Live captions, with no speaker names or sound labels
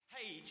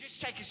just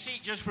take a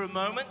seat just for a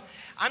moment.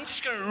 I'm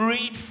just going to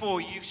read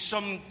for you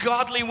some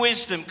godly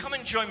wisdom. Come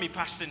and join me,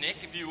 Pastor Nick,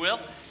 if you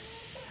will.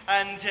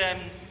 And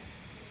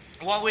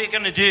what we're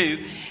going to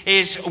do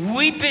is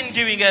we've been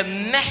doing a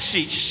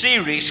message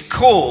series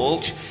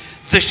called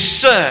The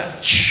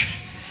Search.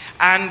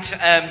 And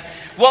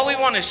what we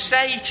want to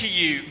say to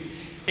you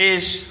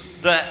is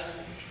that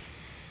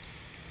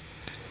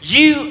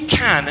you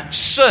can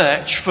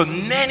search for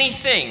many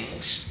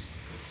things,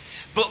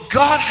 but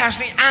God has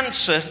the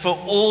answer for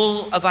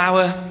all of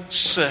our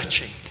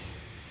searching.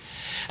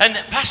 And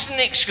Pastor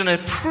Nick's going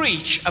to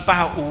preach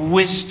about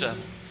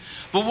wisdom.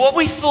 But what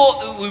we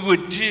thought that we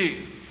would do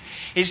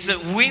is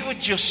that we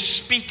would just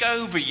speak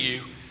over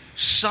you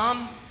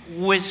some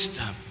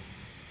wisdom.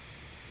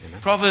 Amen.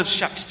 Proverbs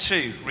chapter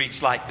 2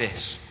 reads like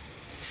this.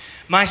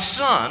 My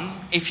son,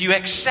 if you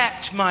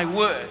accept my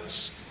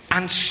words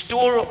and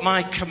store up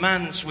my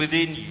commands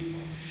within you,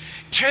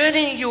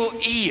 turning your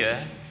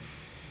ear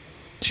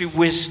to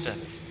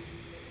wisdom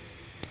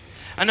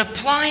and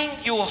applying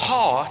your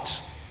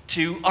heart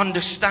to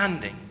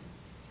understanding.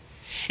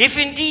 If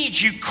indeed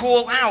you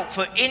call out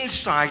for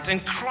insight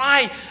and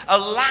cry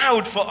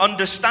aloud for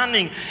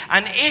understanding,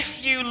 and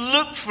if you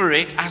look for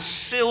it as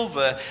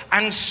silver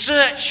and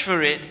search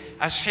for it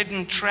as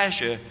hidden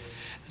treasure,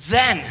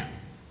 then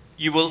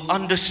you will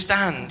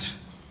understand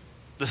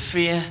the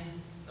fear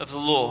of the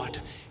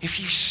Lord. If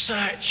you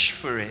search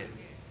for it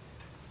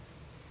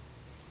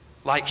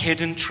like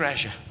hidden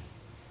treasure.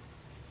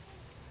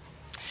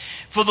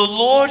 For the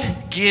Lord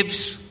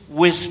gives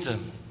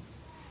wisdom.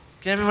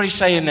 Can everybody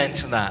say amen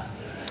to that?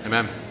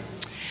 Amen.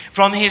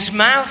 From his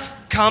mouth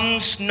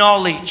comes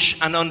knowledge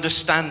and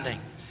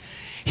understanding.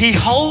 He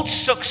holds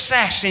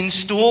success in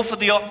store for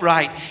the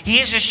upright.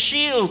 He is a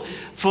shield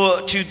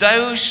to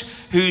those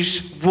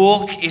whose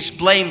walk is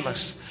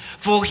blameless.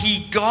 For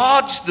he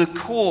guards the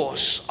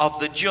course of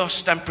the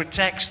just and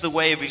protects the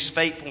way of his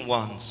faithful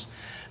ones.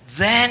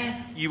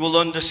 Then you will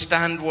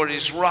understand what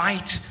is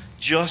right,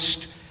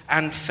 just,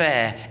 and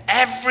fair.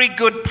 Every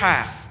good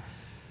path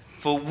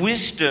for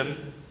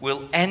wisdom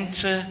will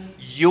enter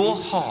your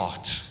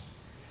heart,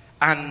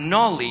 and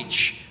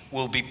knowledge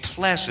will be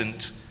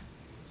pleasant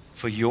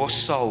for your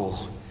soul.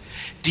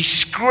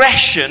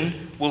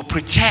 Discretion will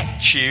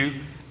protect you,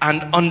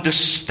 and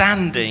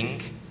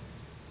understanding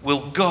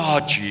will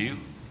guard you.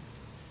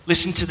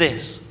 Listen to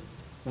this.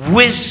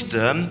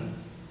 Wisdom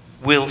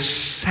will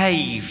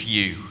save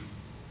you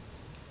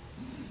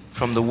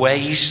from the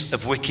ways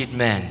of wicked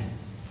men,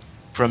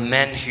 from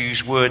men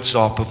whose words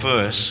are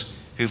perverse,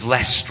 who've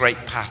left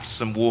straight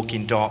paths and walk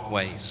in dark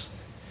ways,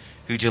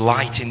 who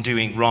delight in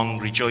doing wrong,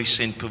 rejoice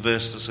in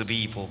perverseness of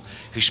evil,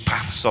 whose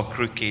paths are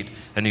crooked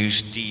and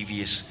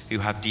who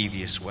have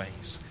devious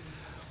ways.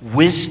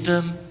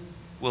 Wisdom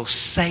will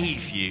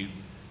save you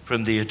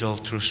from the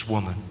adulterous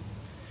woman,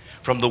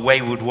 from the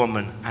wayward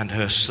woman and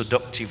her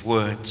seductive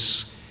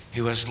words,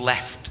 who has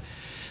left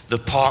the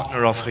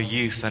partner of her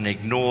youth and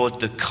ignored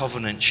the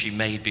covenant she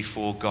made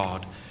before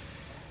God.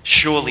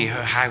 Surely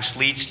her house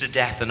leads to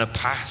death and a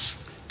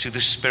path to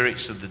the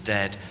spirits of the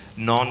dead.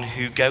 None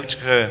who go to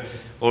her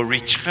or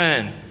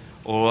return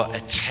or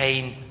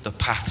attain the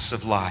paths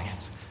of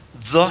life.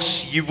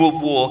 Thus you will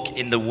walk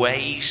in the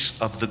ways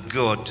of the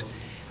good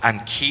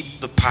and keep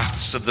the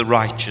paths of the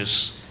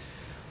righteous.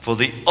 For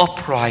the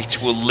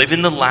upright will live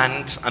in the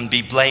land and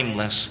be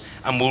blameless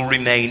and will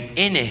remain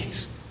in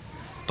it.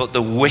 But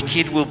the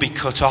wicked will be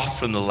cut off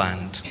from the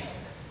land,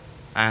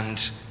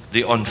 and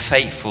the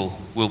unfaithful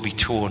will be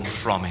torn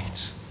from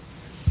it.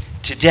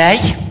 Today,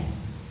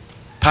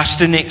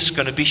 Pastor Nick's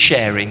going to be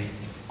sharing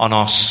on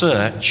our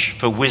search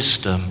for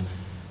wisdom,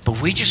 but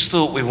we just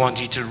thought we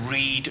wanted to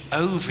read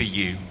over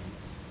you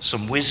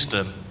some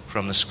wisdom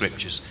from the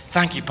scriptures.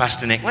 Thank you,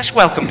 Pastor Nick. Let's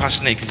welcome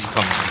Pastor Nick as he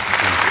comes.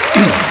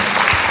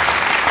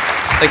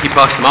 Thank you,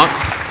 Pastor Mark.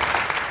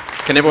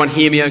 Can everyone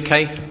hear me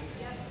okay?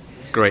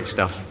 Great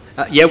stuff.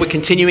 We're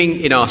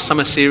continuing in our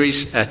summer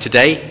series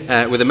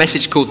today with a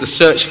message called The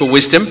Search for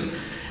Wisdom.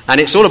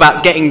 And it's all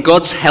about getting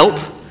God's help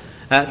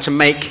to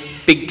make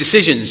big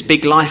decisions,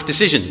 big life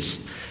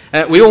decisions.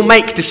 We all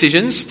make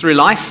decisions through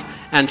life,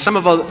 and some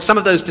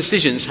of those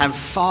decisions have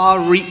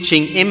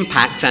far-reaching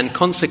impact and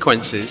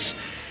consequences.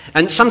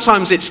 And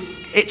sometimes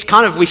it's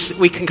kind of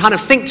we can kind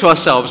of think to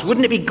ourselves,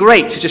 wouldn't it be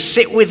great to just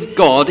sit with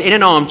God in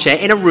an armchair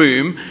in a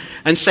room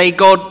and say,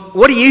 God,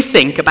 what do you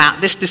think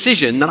about this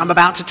decision that I'm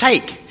about to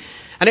take?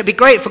 And it'd be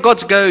great for God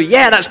to go,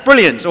 yeah, that's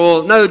brilliant,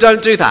 or no,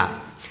 don't do that.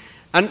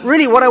 And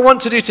really what I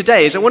want to do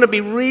today is I want to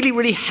be really,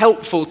 really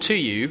helpful to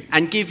you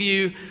and give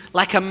you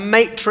like a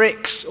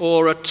matrix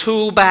or a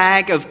tool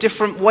bag of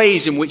different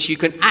ways in which you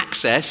can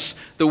access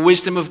the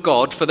wisdom of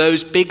God for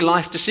those big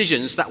life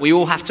decisions that we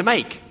all have to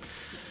make.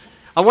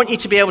 I want you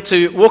to be able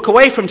to walk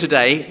away from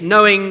today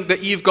knowing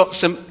that you've got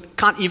some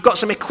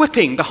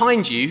equipping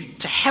behind you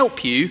to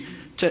help you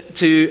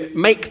to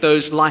make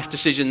those life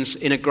decisions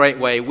in a great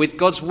way with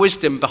God's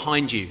wisdom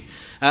behind you.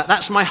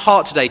 That's my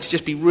heart today, to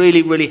just be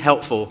really, really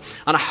helpful.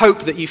 And I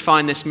hope that you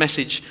find this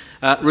message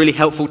really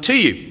helpful to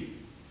you.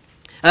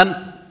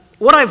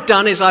 What I've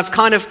done is I've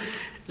kind of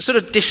sort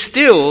of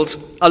distilled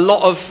a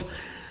lot of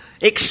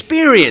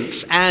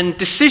experience and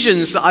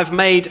decisions that I've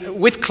made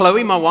with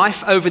Chloe, my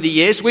wife, over the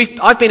years.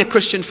 I've been a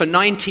Christian for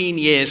 19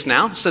 years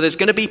now, so there's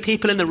going to be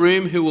people in the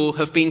room who will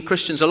have been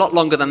Christians a lot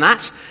longer than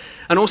that,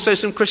 and also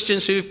some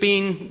Christians who've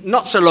been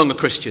not so long a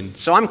Christian.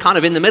 So I'm kind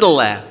of in the middle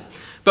there.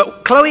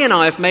 But Chloe and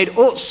I have made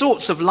all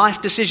sorts of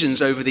life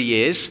decisions over the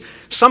years,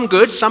 some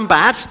good, some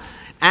bad,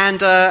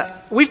 and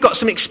we've got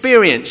some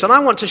experience, and I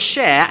want to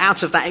share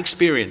out of that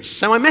experience.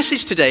 So my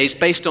message today is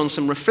based on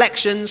some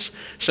reflections,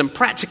 some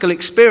practical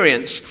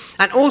experience,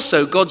 and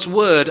also God's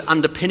word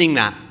underpinning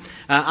that.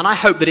 And I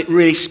hope that it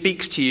really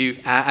speaks to you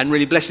and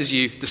really blesses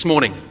you this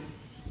morning.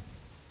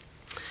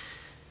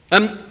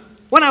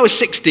 When I was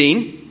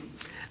 16,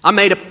 I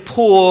made a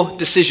poor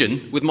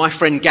decision with my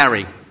friend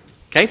Gary.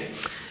 Okay,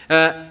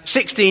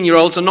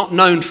 16-year-olds are not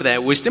known for their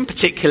wisdom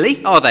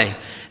particularly, are they?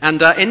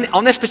 And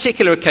on this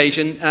particular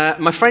occasion,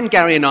 my friend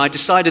Gary and I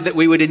decided that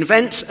we would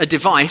invent a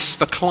device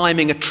for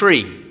climbing a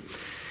tree.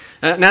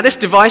 Now, this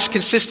device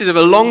consisted of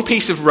a long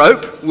piece of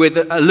rope with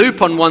a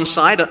loop on one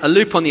side, a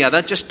loop on the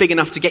other, just big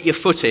enough to get your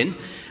foot in.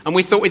 And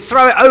we thought we'd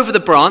throw it over the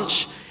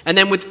branch, and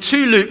then with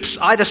 2 loops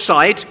either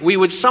side, we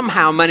would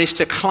somehow manage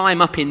to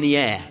climb up in the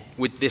air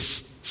with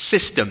this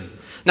system.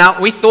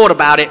 Now, we thought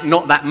about it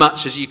not that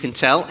much, as you can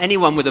tell.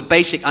 Anyone with a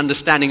basic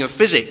understanding of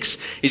physics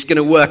is going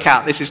to work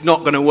out this is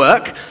not going to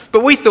work.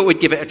 But we thought we'd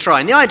give it a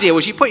try. And the idea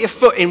was you put your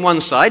foot in one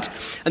side,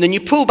 and then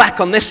you pull back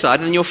on this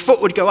side, and then your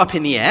foot would go up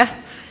in the air.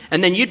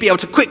 And then you'd be able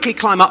to quickly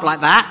climb up like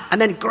that, and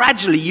then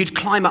gradually you'd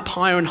climb up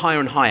higher and higher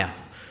and higher.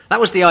 That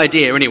was the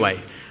idea anyway.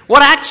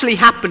 What actually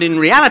happened in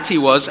reality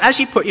was, as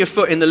you put your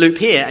foot in the loop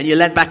here, and you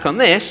led back on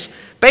this,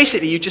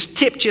 basically you just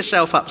tipped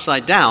yourself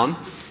upside down,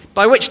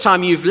 by which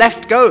time you've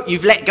let go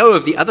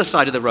of the other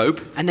side of the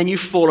rope, and then you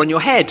fall on your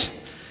head.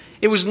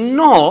 It was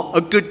not a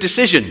good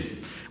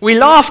decision. We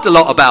laughed a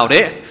lot about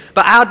it,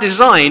 but our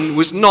design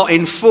was not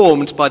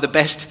informed by the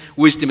best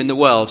wisdom in the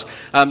world.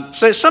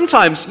 So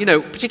sometimes,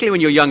 particularly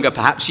when you're younger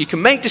perhaps, you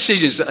can make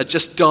decisions that are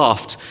just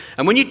daft.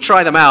 And when you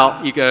try them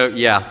out, you go,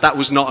 yeah, that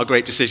was not a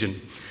great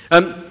decision.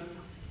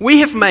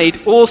 We have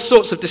made all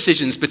sorts of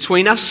decisions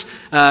between us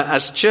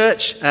as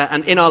church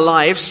and in our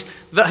lives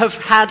that have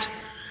had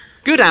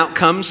good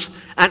outcomes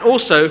and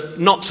also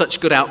not such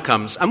good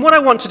outcomes. And what I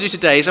want to do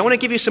today is I want to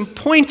give you some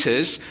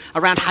pointers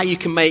around how you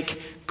can make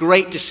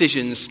great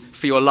decisions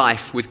for your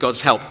life with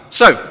God's help.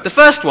 So, the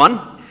first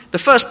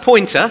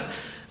pointer,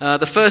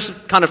 the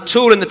first kind of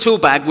tool in the tool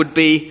bag would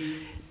be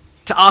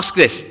to ask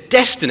this: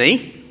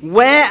 Destiny,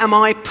 where am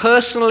I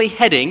personally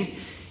heading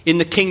in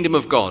the kingdom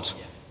of God?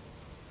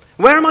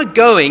 Where am I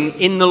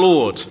going in the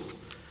Lord?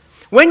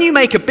 When you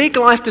make a big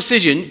life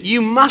decision,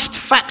 you must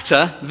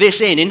factor this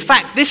in. In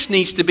fact, this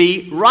needs to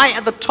be right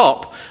at the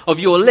top of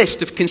your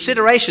list of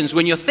considerations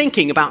when you're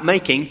thinking about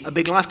making a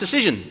big life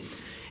decision.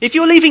 If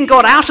you're leaving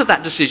God out of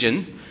that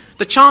decision,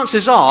 the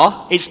chances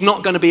are it's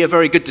not going to be a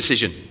very good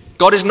decision.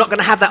 God is not going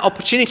to have that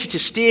opportunity to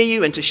steer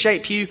you and to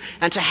shape you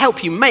and to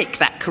help you make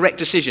that correct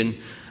decision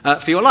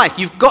for your life.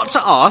 You've got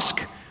to ask,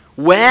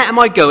 where am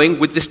I going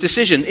with this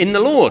decision in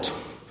the Lord?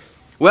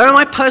 Where am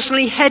I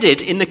personally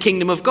headed in the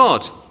kingdom of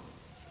God?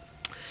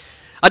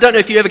 I don't know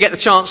if you ever get the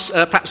chance,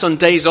 perhaps on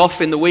days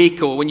off in the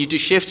week or when you do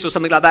shifts or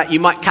something like that,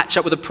 you might catch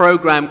up with a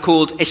program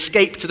called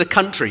Escape to the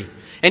Country.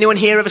 Anyone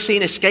here ever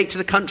seen Escape to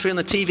the Country on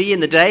the TV in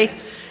the day?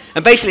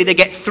 And basically they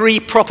get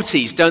 3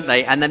 properties, don't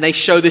they? And then they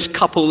show this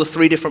couple the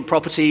 3 different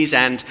properties,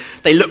 and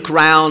they look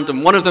round,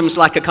 and one of them's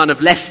like a kind of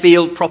left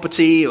field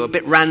property or a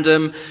bit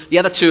random. The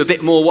other 2 a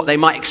bit more what they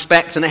might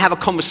expect, and they have a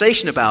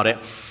conversation about it.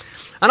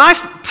 And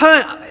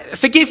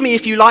forgive me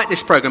if you like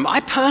this program, I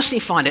personally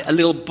find it a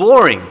little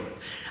boring.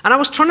 And I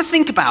was trying to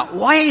think about,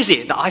 why is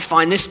it that I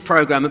find this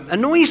program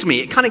annoys me?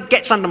 It kind of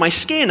gets under my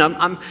skin.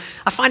 I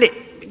find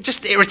it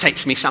just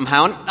irritates me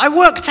somehow. And I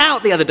worked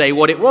out the other day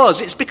what it was.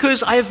 It's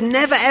because I have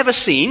never ever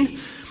seen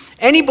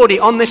anybody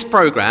on this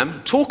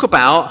program talk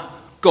about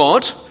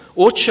God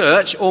or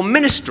church or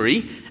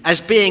ministry as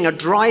being a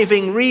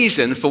driving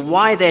reason for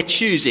why they're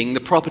choosing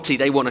the property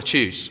they want to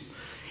choose.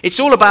 It's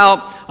all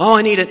about,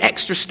 I need an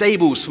extra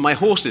stables for my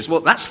horses. Well,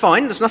 that's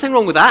fine. There's nothing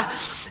wrong with that.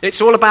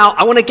 It's all about,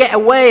 I want to get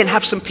away and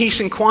have some peace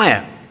and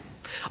quiet.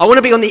 I want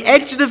to be on the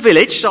edge of the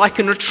village so I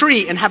can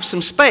retreat and have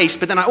some space,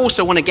 but then I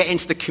also want to get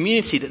into the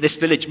community that this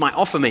village might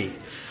offer me.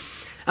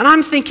 And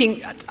I'm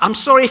thinking, I'm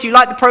sorry if you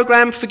like the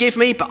program, forgive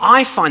me, but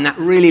I find that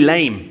really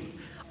lame.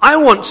 I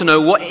want to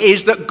know what it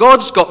is that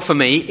God's got for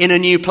me in a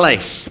new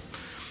place.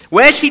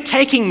 Where's he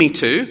taking me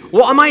to?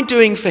 What am I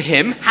doing for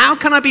him? How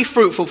can I be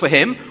fruitful for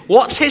him?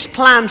 What's his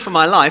plan for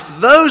my life?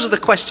 Those are the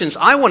questions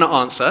I want to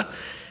answer.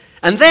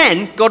 And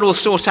then God will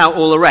sort out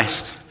all the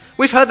rest.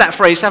 We've heard that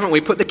phrase, haven't we?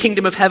 Put the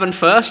kingdom of heaven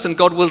first and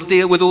God will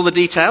deal with all the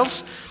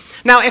details.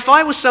 Now, if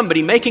I was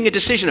somebody making a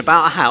decision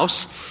about a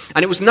house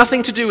and it was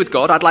nothing to do with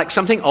God, I'd like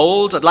something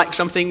old, I'd like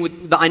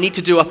something that I need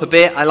to do up a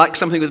bit, I like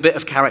something with a bit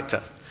of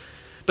character.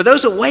 But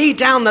those are way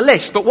down the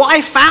list. But what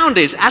I found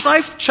is, as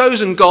I've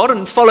chosen God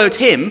and followed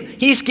him,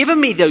 he's given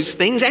me those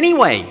things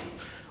anyway.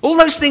 All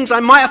those things I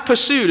might have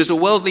pursued as a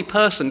worldly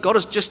person, God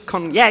has just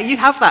gone, yeah, you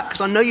have that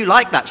because I know you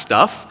like that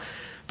stuff.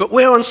 But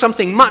we're on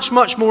something much,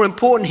 much more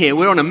important here.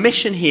 We're on a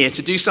mission here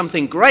to do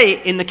something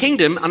great in the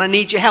kingdom, and I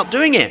need your help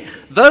doing it.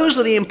 Those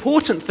are the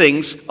important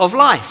things of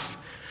life.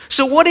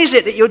 So what is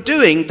it that you're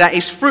doing that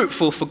is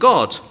fruitful for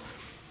God?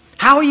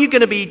 How are you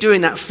going to be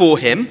doing that for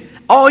him?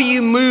 Are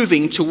you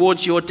moving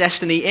towards your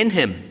destiny in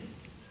him?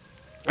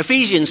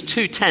 Ephesians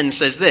 2:10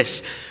 says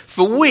this,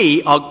 "For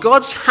we are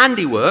God's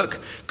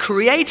handiwork,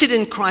 created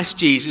in Christ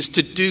Jesus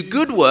to do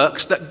good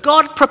works that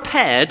God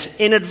prepared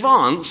in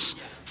advance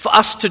for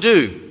us to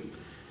do."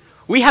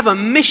 We have a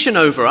mission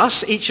over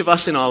us, each of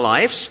us in our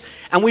lives,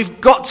 and we've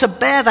got to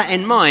bear that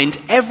in mind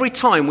every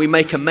time we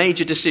make a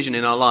major decision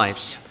in our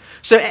lives.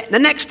 So the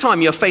next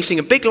time you're facing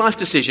a big life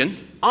decision,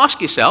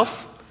 ask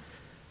yourself,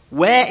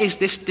 where is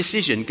this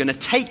decision going to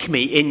take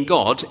me in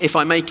God if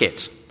I make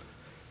it?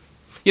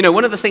 You know,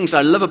 one of the things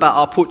I love about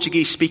our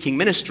Portuguese-speaking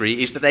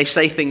ministry is that they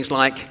say things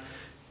like,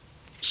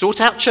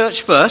 sort out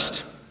church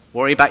first,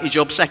 worry about your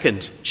job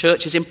second.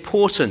 Church is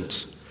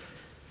important.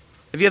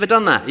 Have you ever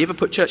done that? You ever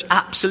put church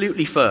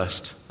absolutely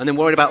first and then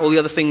worried about all the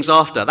other things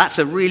after? That's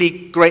a really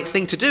great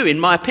thing to do,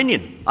 in my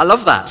opinion. I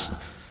love that.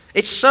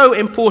 It's so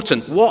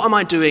important. What am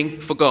I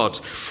doing for God?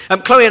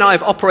 Chloe and I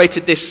have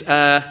operated this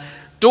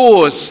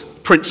doors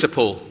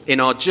principle in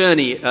our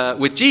journey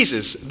with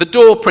Jesus. The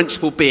door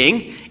principle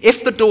being,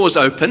 if the door's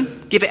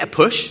open, give it a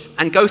push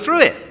and go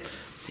through it.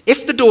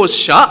 If the door's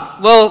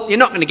shut, well, you're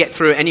not going to get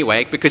through it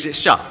anyway because it's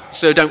shut,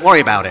 so don't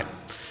worry about it.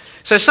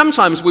 So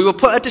sometimes we will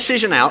put a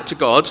decision out to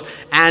God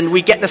and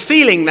we get the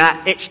feeling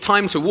that it's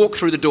time to walk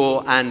through the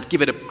door and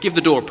give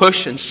the door a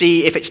push and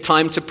see if it's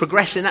time to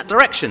progress in that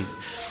direction.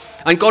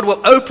 And God will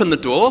open the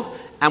door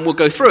and we'll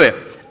go through it.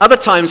 Other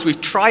times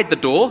we've tried the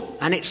door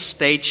and it's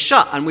stayed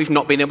shut and we've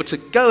not been able to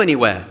go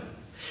anywhere.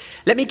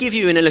 Let me give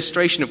you an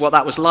illustration of what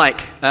that was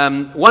like.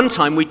 One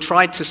time we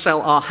tried to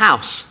sell our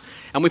house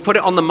and we put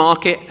it on the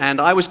market, and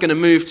I was going to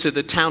move to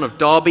the town of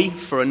Derby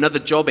for another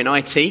job in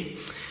IT.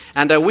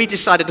 And we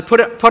decided to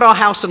put our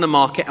house on the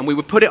market, and we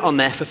would put it on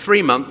there for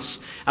 3 months,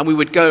 and we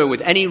would go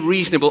with any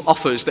reasonable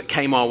offers that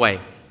came our way.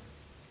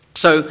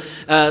 So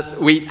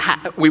we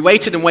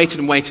waited and waited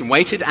and waited and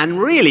waited,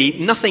 and really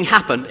nothing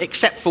happened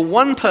except for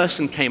one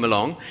person came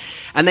along,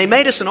 and they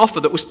made us an offer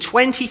that was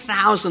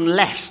 20,000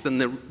 less than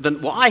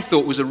what I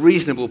thought was a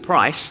reasonable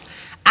price,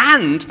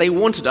 and they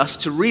wanted us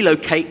to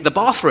relocate the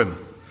bathroom.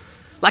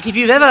 Like if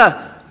you've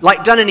ever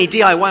done any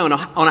DIY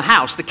on a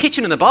house, the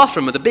kitchen and the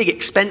bathroom are the big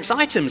expense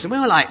items, and we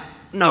were like,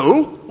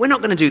 no, we're not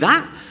going to do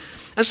that.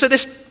 And so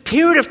this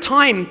period of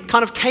time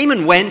kind of came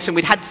and went, and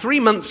we'd had 3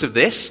 months of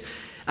this.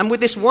 And with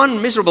this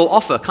one miserable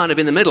offer kind of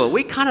in the middle,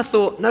 we kind of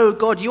thought, no,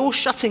 God, you're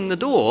shutting the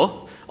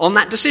door on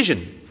that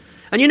decision.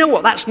 And you know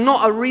what? That's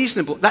not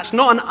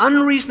an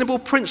unreasonable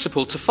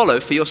principle to follow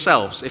for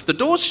yourselves. If the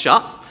door's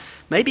shut,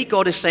 maybe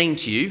God is saying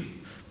to you,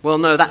 well,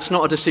 no, that's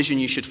not a decision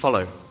you should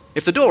follow.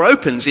 If the door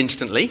opens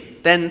instantly,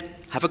 then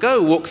have a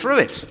go, walk through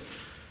it.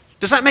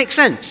 Does that make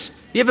sense?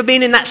 You ever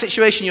been in that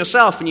situation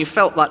yourself and you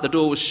felt like the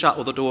door was shut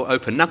or the door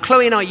open? Now,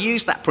 Chloe and I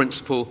use that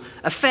principle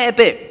a fair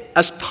bit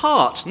as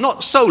part,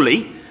 not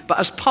solely, but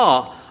as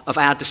part of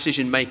our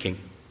decision making.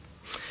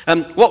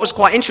 What was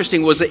quite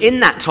interesting was that in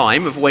that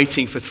time of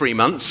waiting for 3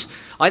 months,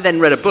 I then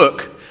read a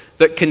book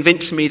that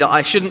convinced me that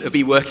I shouldn't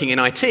be working in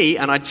IT,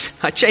 and I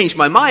changed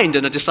my mind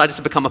and I decided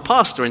to become a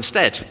pastor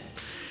instead.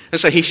 And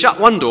so he shut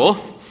one door,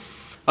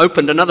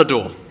 opened another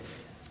door.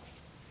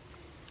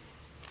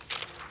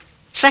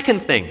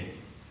 Second thing,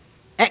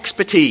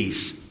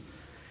 expertise.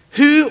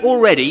 Who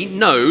already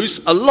knows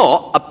a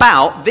lot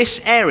about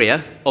this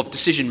area of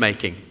decision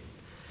making?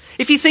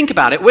 If you think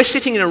about it, we're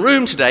sitting in a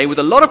room today with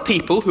a lot of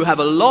people who have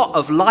a lot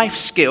of life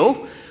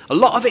skill, a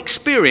lot of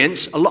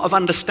experience, a lot of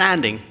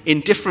understanding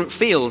in different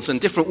fields and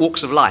different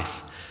walks of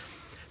life.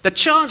 The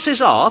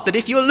chances are that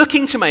if you're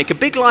looking to make a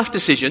big life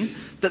decision,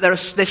 that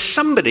there's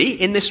somebody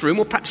in this room,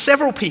 or perhaps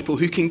several people,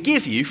 who can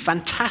give you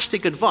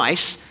fantastic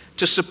advice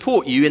to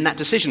support you in that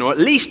decision, or at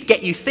least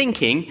get you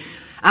thinking,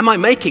 am I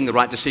making the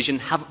right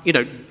decision?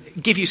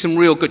 Give you some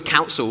real good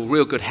counsel,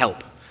 real good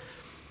help.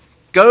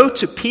 Go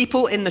to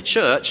people in the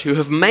church who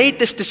have made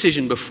this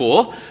decision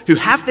before, who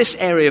have this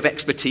area of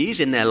expertise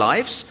in their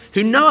lives,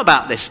 who know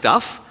about this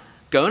stuff.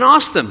 Go and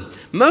ask them.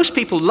 Most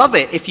people love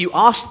it if you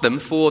ask them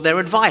for their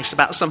advice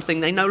about something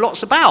they know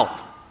lots about.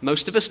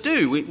 Most of us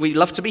do. We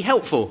love to be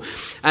helpful,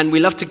 and we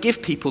love to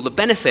give people the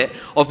benefit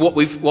of what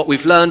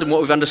we've learned and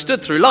what we've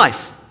understood through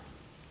life.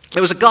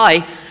 There was a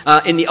guy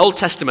in the Old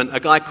Testament, a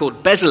guy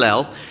called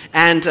Bezalel,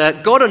 and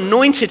God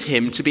anointed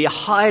him to be a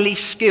highly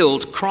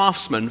skilled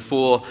craftsman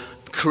for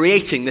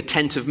creating the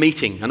tent of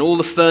meeting and all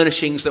the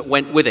furnishings that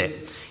went with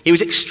it. He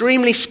was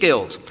extremely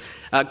skilled.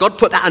 God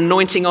put that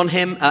anointing on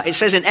him. It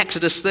says in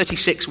Exodus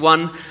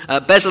 36:1,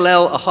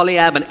 Bezalel,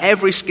 Aholiab, and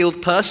every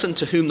skilled person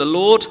to whom the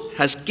Lord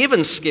has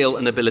given skill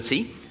and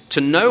ability to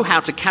know how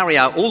to carry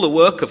out all the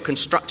work of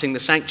constructing the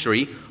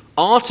sanctuary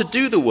are to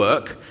do the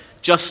work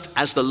just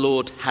as the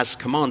Lord has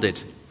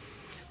commanded.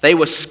 They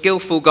were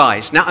skillful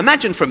guys. Now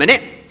imagine for a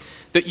minute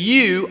that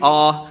you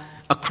are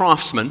a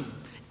craftsman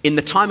in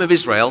the time of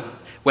Israel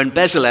when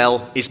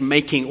Bezalel is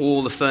making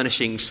all the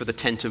furnishings for the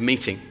tent of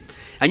meeting.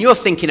 And you're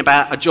thinking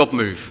about a job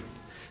move.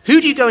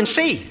 Who do you go and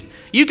see?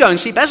 You go and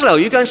see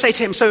Bezalel. You go and say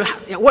to him, so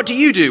what do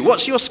you do?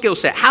 What's your skill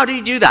set? How do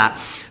you do that?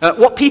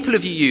 What people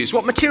have you used?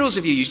 What materials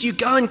have you used? You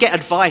go and get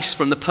advice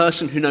from the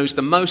person who knows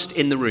the most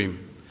in the room.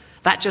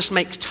 That just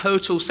makes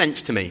total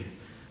sense to me.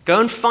 Go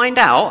and find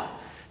out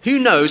who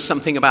knows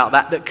something about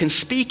that can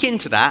speak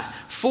into that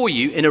for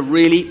you in a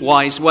really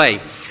wise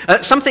way.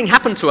 Something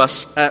happened to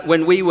us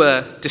when we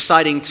were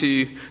deciding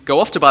to go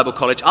off to Bible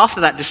college.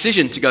 After that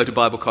decision to go to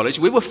Bible college,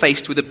 we were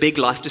faced with a big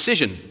life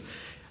decision.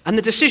 And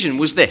the decision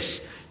was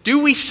this: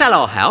 do we sell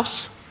our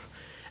house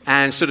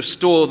and sort of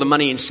store the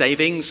money in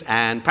savings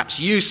and perhaps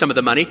use some of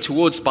the money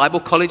towards Bible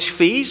college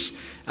fees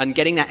and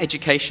getting that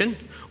education?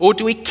 Or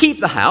do we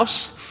keep the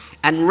house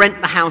and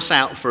rent the house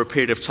out for a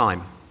period of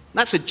time?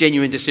 That's a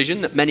genuine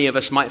decision that many of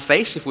us might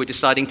face if we're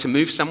deciding to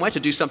move somewhere, to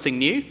do something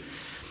new.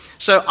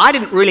 So I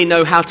didn't really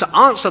know how to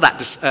answer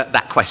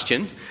that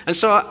question. And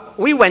so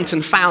we went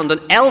and found an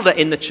elder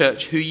in the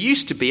church who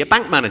used to be a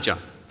bank manager.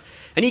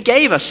 And he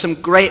gave us some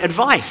great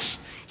advice.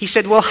 He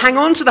said, well, hang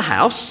on to the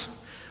house,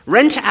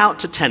 rent it out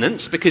to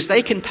tenants because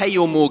they can pay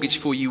your mortgage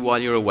for you while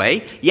you're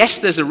away. Yes,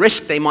 there's a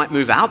risk they might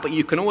move out, but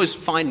you can always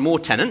find more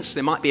tenants.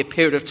 There might be a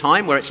period of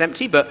time where it's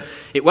empty, but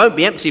it won't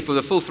be empty for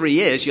the full 3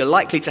 years. You're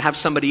likely to have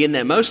somebody in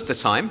there most of the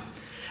time.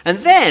 And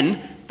then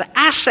the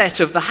asset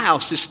of the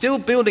house is still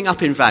building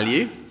up in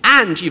value,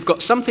 and you've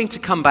got something to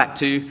come back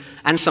to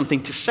and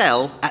something to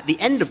sell at the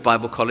end of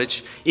Bible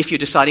college if you're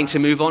deciding to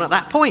move on at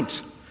that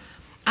point.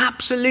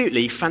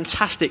 Absolutely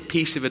fantastic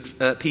piece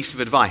of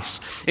advice.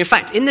 In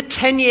fact, in the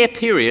 10-year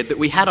period that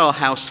we had our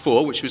house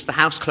for, which was the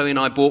house Chloe and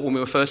I bought when we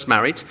were first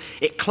married,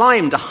 it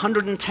climbed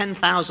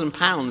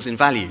 £110,000 in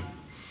value.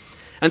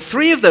 And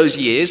 3 of those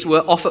years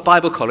were off at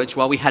Bible college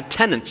while we had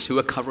tenants who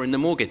were covering the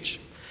mortgage.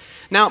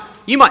 Now,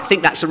 you might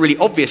think that's a really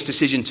obvious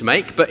decision to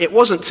make, but it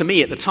wasn't to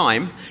me at the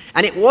time,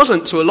 and it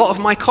wasn't to a lot of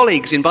my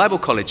colleagues in Bible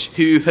college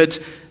who had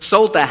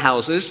sold their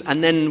houses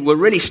and then were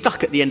really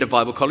stuck at the end of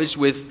Bible college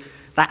with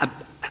that,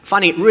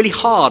 finding it really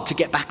hard to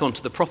get back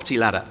onto the property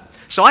ladder.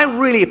 So I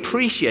really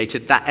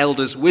appreciated that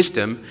elder's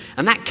wisdom,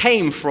 and that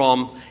came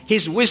from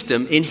his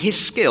wisdom in his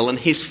skill and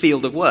his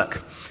field of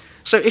work.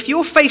 So if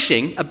you're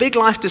facing a big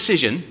life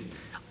decision,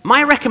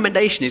 my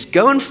recommendation is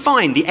go and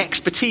find the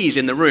expertise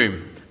in the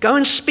room. Go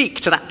and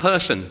speak to that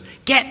person.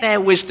 Get their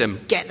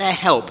wisdom, get their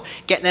help,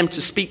 get them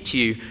to speak to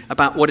you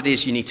about what it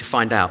is you need to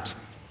find out.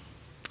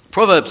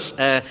 Proverbs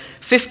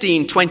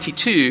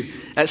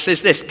 15:22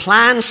 says this: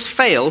 plans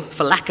fail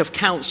for lack of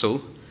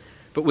counsel,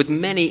 but with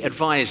many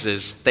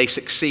advisors they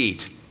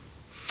succeed.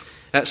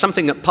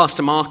 Something that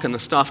Pastor Mark and the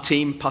staff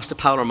team, Pastor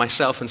Paula and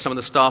myself and some of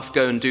the staff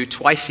go and do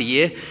twice a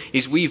year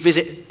is we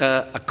visit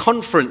a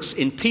conference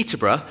in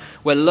Peterborough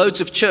where loads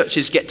of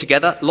churches get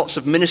together, lots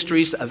of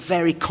ministries that are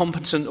very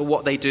competent at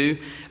what they do,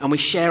 and we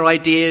share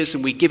ideas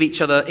and we give each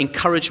other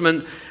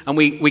encouragement and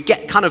we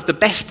get kind of the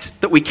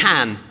best that we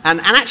can. And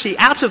actually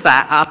out of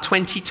that, our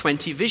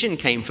 2020 vision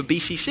came for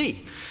BCC.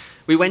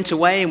 We went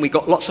away and we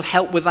got lots of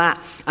help with that,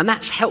 and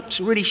that's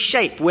helped really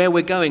shape where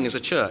we're going as a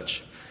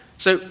church.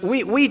 So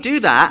we do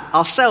that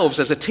ourselves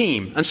as a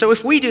team. And so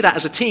if we do that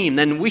as a team,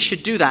 then we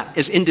should do that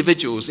as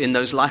individuals in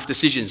those life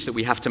decisions that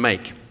we have to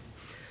make.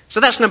 So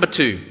that's number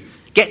 2.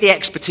 Get the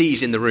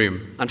expertise in the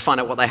room and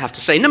find out what they have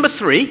to say. Number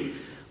 3,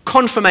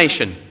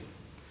 confirmation.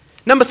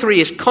 Number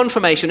 3 is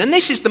confirmation. And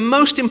this is the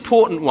most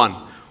important one.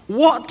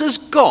 What does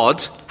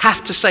God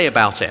have to say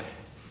about it?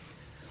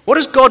 What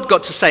has God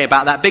got to say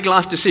about that big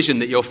life decision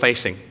that you're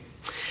facing?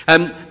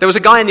 There was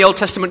a guy in the Old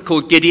Testament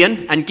called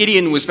Gideon, and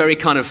Gideon was very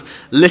kind of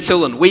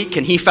little and weak,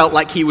 and he felt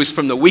like he was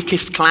from the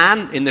weakest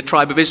clan in the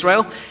tribe of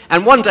Israel.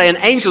 And one day an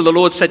angel of the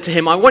Lord said to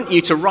him, I want you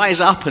to rise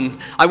up and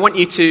I want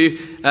you to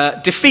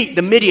defeat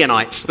the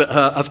Midianites that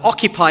have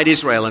occupied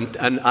Israel,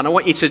 and I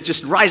want you to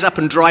just rise up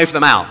and drive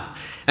them out.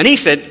 And he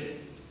said,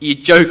 you're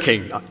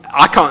joking.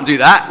 I can't do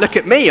that. Look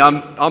at me.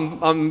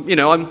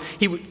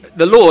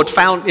 The Lord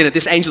found,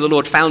 this angel of the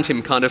Lord found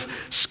him kind of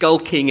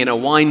skulking in a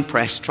wine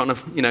press, trying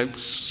to,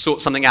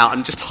 sort something out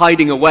and just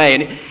hiding away.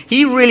 And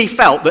he really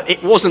felt that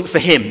it wasn't for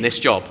him, this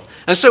job.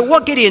 And so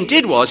what Gideon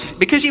did was,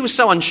 because he was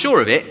so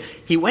unsure of it,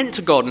 he went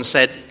to God and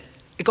said,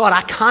 God,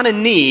 I kind of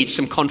need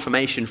some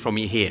confirmation from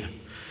you here.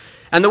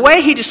 And the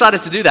way he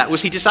decided to do that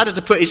was he decided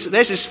to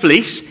there's his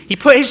fleece. He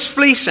put his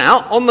fleece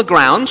out on the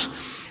ground.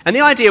 And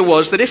the idea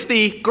was that if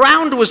the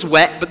ground was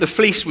wet but the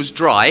fleece was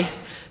dry,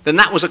 then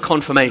that was a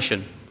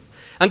confirmation.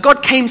 And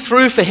God came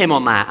through for him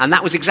on that, and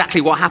that was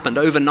exactly what happened.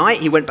 Overnight,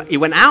 he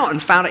went out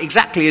and found it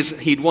exactly as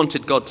he'd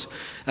wanted God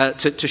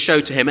to show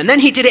to him. And then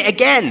he did it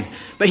again,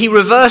 but he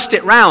reversed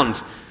it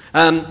round.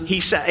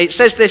 It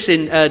says this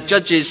in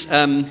Judges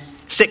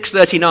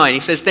 6:39. He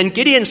says, Then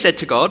Gideon said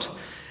to God,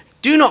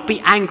 do not be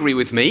angry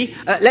with me.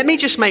 Let me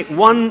just make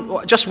one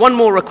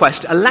more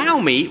request. Allow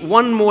me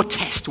one more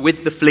test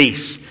with the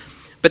fleece.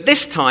 But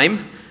this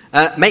time,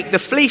 make the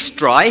fleece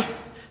dry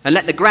and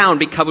let the ground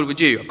be covered with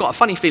dew. I've got a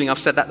funny feeling I've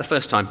said that the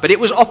first time, but it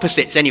was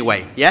opposites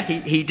anyway. Yeah,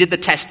 he did the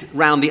test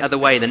round the other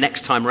way the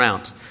next time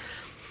round.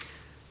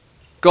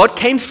 God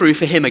came through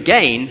for him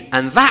again,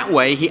 and that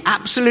way he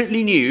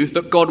absolutely knew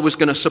that God was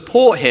going to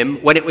support him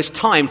when it was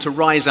time to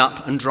rise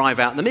up and drive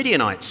out the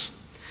Midianites.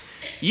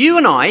 You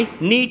and I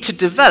need to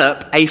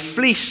develop a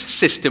fleece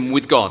system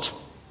with God.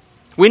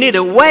 We need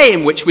a way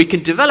in which we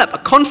can develop a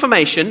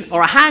confirmation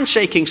or a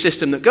handshaking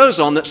system that goes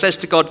on that says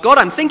to God, God,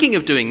 I'm thinking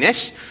of doing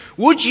this.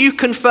 Would you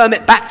confirm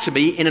it back to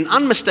me in an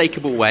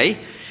unmistakable way?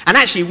 And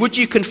actually, would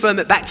you confirm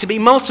it back to me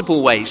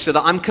multiple ways so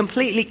that I'm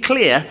completely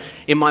clear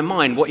in my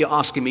mind what you're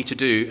asking me to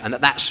do and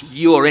that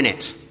you're in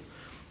it?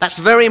 That's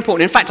very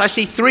important. In fact, I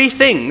see 3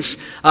 things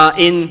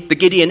in the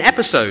Gideon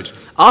episode.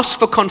 Ask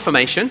for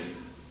confirmation,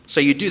 so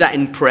you do that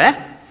in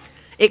prayer.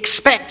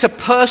 Expect a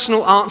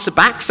personal answer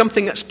back,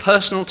 something that's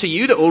personal to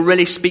you, that will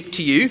really speak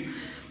to you.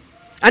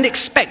 And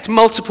expect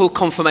multiple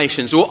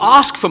confirmations, or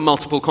ask for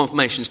multiple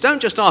confirmations.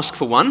 Don't just ask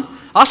for 1.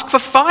 Ask for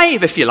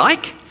 5 if you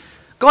like.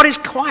 God is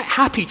quite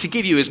happy to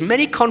give you as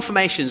many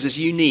confirmations as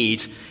you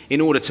need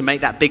in order to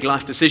make that big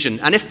life decision.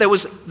 And if that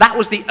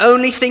was the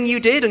only thing you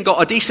did and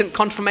got a decent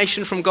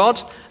confirmation from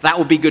God, that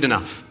would be good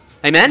enough.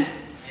 Amen?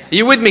 Are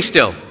you with me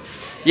still?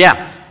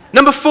 Yeah.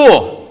 Number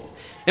 4,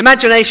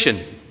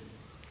 imagination.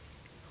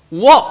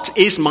 What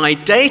is my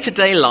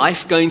day-to-day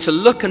life going to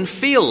look and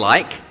feel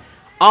like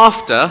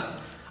after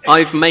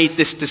I've made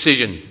this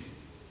decision?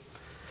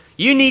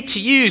 You need to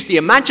use the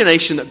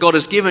imagination that God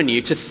has given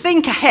you to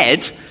think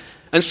ahead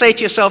and say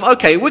to yourself,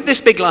 okay, with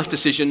this big life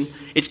decision,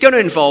 it's going to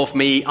involve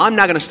me. I'm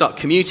now going to start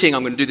commuting.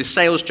 I'm going to do this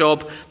sales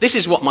job. This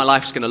is what my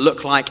life's going to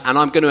look like, and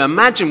I'm going to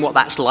imagine what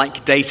that's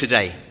like day to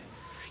day.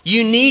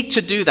 You need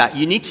to do that.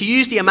 You need to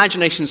use the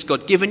imagination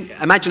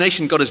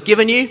God has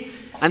given you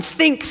and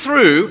think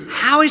through,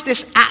 how is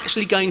this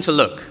actually going to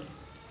look?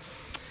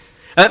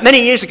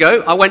 Many years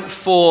ago, I went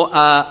for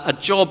a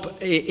job.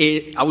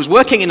 I was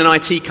working in an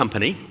IT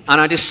company, and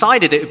I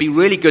decided it would be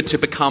really good to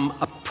become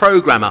a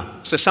programmer,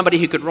 so somebody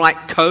who could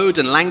write code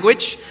and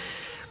language.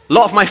 A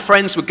lot of my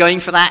friends were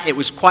going for that. It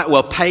was quite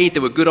well paid.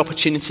 There were good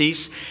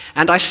opportunities.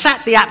 And I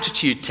sat the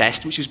aptitude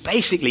test, which was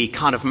basically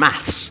kind of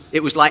maths.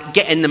 It was like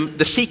getting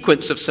the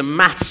sequence of some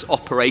maths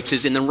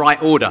operators in the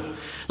right order.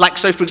 Like,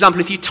 so for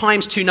example, if you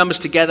times 2 numbers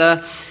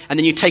together and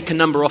then you take a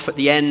number off at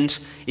the end,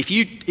 if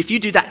you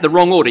do that in the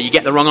wrong order, you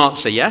get the wrong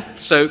answer, yeah?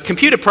 So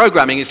computer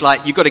programming is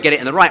like, you've got to get it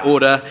in the right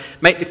order,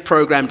 make the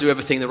program do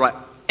everything the right,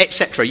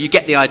 etc. You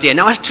get the idea.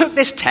 Now, I took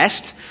this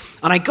test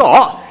and I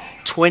got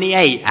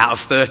 28 out of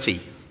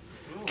 30.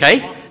 Okay?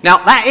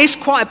 Now, that is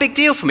quite a big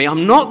deal for me.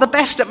 I'm not the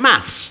best at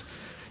maths.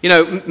 You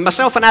know,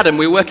 myself and Adam,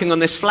 we were working on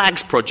this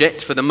flags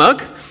project for the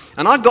mug,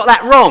 and I got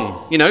that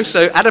wrong, you know.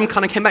 So Adam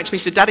kind of came back to me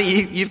and said, Daddy,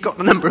 you've got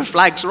the number of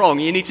flags wrong.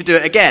 You need to do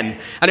it again.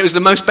 And it was the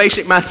most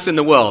basic maths in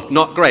the world.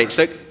 Not great.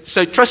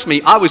 So trust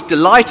me, I was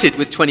delighted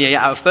with 28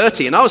 out of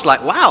 30. And I was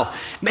like, wow,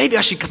 maybe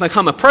I should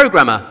become a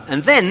programmer.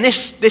 And then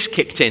this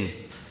kicked in.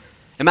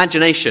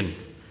 Imagination.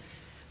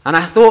 And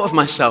I thought of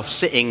myself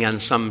sitting on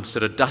some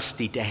sort of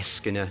dusty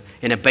desk in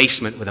a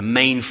basement with a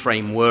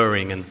mainframe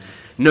whirring and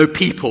no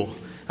people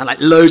and like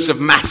loads of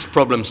maths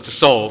problems to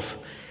solve.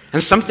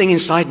 And something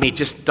inside me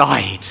just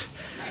died.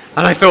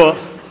 And I thought,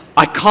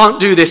 I can't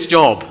do this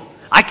job.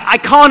 I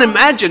can't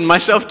imagine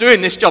myself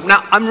doing this job.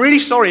 Now, I'm really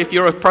sorry if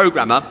you're a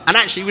programmer, and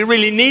actually we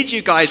really need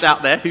you guys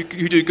out there who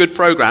do good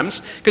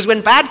programs, because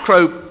when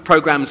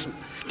programs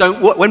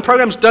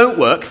don't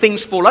work,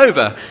 things fall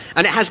over,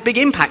 and it has big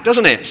impact,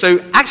 doesn't it?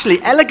 So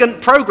actually,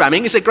 elegant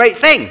programming is a great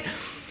thing,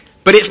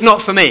 but it's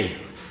not for me.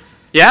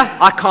 Yeah?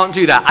 I can't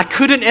do that. I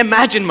couldn't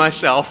imagine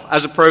myself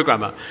as a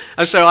programmer.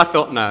 And so I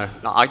thought, no,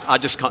 I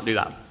just can't do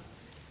that.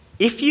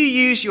 If you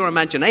use your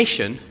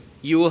imagination,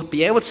 you will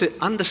be able to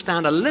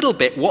understand a little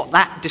bit what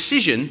that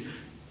decision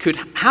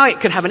how it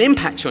could have an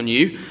impact on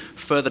you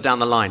further down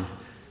the line.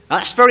 Now,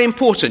 that's very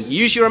important.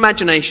 Use your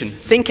imagination.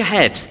 Think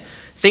ahead.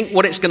 Think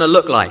what it's going to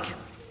look like.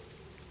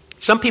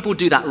 Some people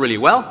do that really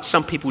well.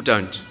 Some people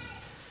don't.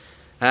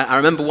 I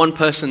remember one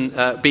person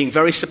being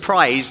very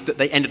surprised that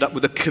they ended up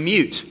with a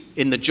commute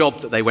in the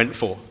job that they went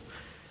for.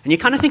 And you're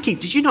kind of thinking,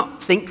 did you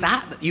not think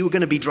that you were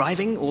going to be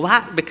driving all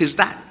that? Because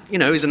that,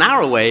 is an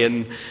hour away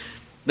and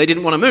they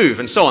didn't want to move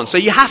and so on. So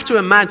you have to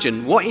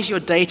imagine, what is your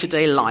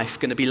day-to-day life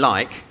going to be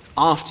like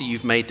after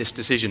you've made this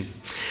decision?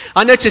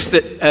 I noticed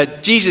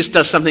that Jesus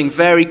does something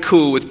very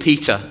cool with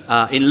Peter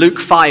in Luke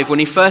 5. When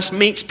he first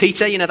meets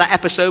Peter, that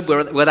episode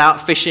where they're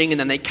out fishing and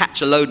then they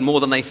catch a load more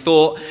than they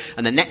thought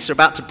and the nets are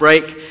about to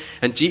break.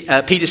 And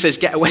Peter says,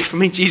 "Get away from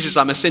me, Jesus,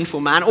 I'm a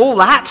sinful man." All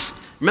that,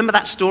 remember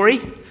that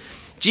story?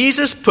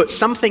 Jesus put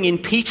something in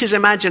Peter's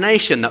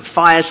imagination that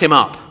fires him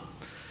up.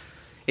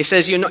 He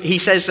says, you're no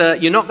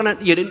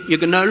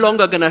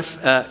longer going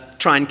to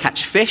try and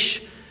catch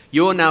fish.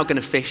 You're now going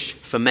to fish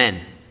for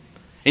men.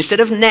 Instead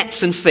of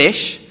nets and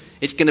fish,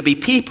 it's going to be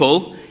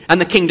people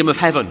and the kingdom of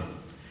heaven.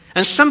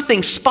 And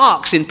something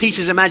sparks in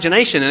Peter's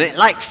imagination and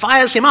it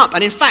fires him up.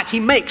 And in fact, he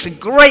makes a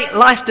great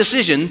life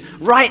decision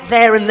right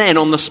there and then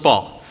on the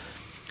spot.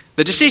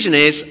 The decision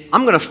is,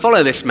 I'm going to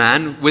follow this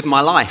man with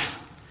my life.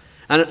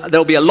 And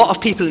there'll be a lot of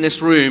people in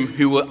this room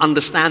who will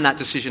understand that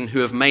decision,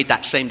 who have made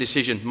that same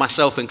decision,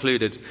 myself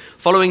included.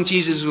 Following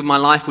Jesus with my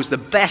life was the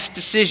best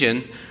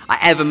decision I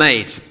ever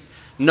made.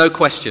 No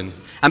question.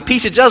 And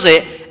Peter does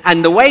it,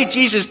 and the way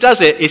Jesus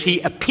does it is he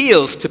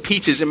appeals to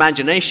Peter's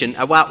imagination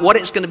about what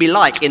it's going to be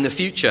like in the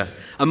future,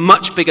 a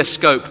much bigger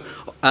scope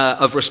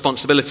of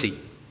responsibility.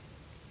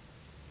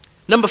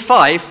 Number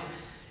 5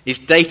 is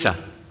data.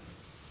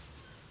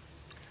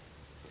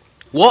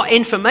 What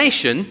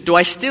information do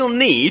I still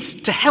need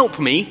to help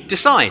me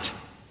decide?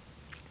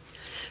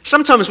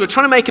 Sometimes we're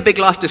trying to make a big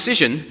life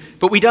decision,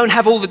 but we don't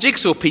have all the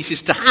jigsaw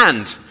pieces to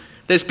hand.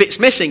 There's bits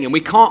missing and we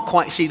can't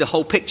quite see the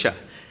whole picture.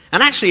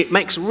 And actually it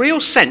makes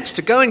real sense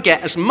to go and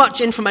get as much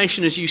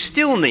information as you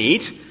still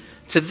need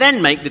to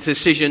then make the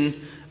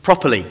decision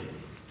properly.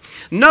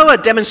 Noah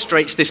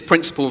demonstrates this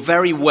principle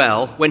very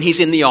well when he's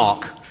in the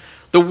ark.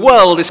 The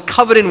world is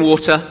covered in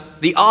water,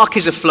 the ark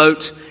is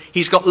afloat,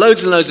 he's got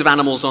loads and loads of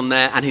animals on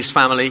there and his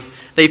family.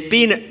 They've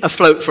been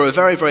afloat for a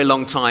very, very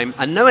long time,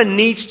 and Noah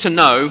needs to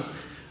know,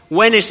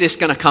 when is this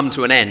going to come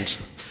to an end?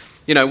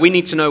 You know, we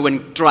need to know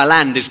when dry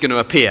land is going to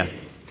appear.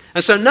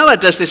 And so Noah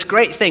does this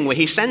great thing where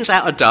he sends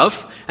out a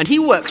dove, and he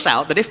works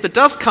out that if the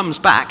dove comes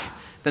back,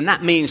 then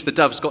that means the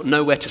dove's got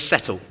nowhere to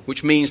settle,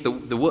 which means the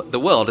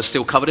world is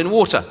still covered in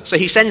water. So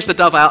he sends the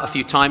dove out a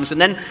few times,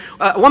 and then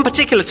one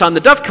particular time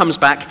the dove comes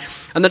back,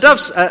 and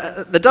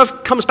the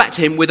dove comes back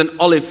to him with an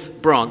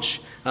olive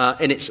branch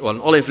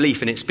an olive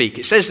leaf in its beak.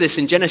 It says this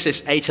in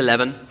Genesis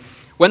 8:11.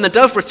 When the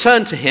dove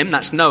returned to him,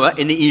 that's Noah,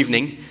 in the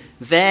evening,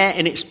 there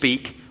in its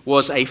beak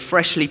was a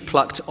freshly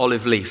plucked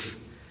olive leaf.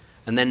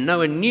 And then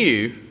Noah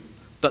knew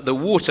that the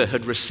water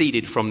had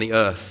receded from the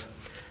earth.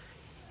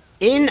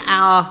 In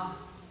our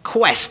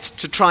quest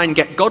to try and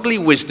get godly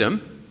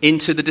wisdom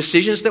into the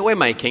decisions that we're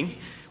making,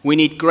 we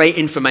need great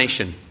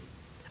information.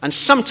 And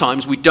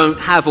sometimes we don't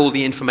have all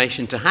the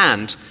information to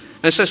hand.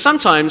 And so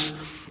sometimes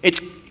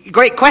it's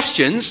great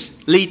questions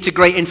lead to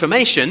great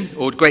information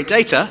or great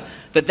data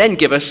that then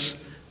give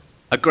us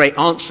a great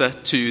answer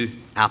to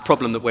our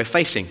problem that we're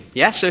facing.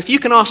 Yeah? So if you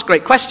can ask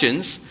great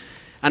questions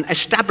and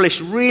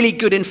establish really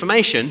good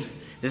information,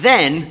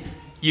 then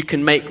you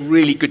can make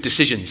really good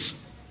decisions.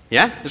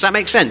 Yeah? Does that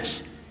make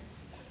sense?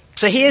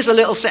 So here's a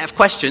little set of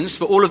questions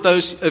for all of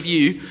those of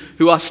you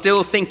who are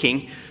still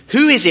thinking,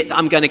 who is it that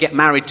I'm going to get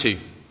married to?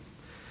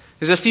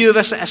 There's a few of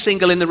us that are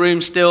single in the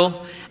room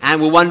still,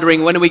 and we're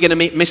wondering, when are we going to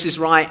meet Mrs.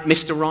 Right,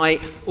 Mr. Right,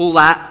 all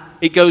that.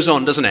 It goes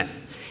on, doesn't it?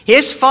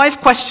 Here's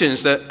 5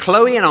 questions that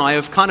Chloe and I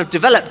have kind of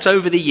developed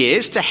over the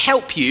years to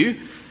help you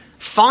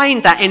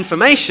find that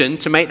information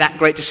to make that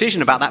great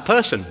decision about that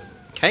person.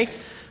 Okay?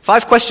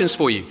 5 questions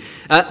for you.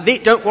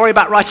 Don't worry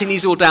about writing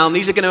these all down.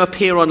 These are going to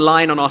appear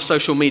online on our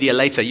social media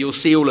later. You'll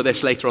see all of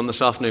this later on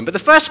this afternoon. But the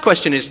first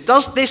question is,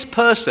 does this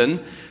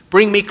person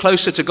bring me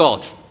closer to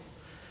God?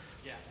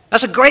 Yeah.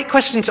 That's a great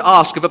question to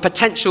ask of a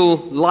potential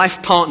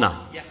life partner.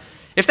 Yeah.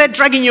 If they're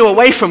dragging you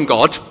away from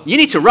God, you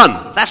need to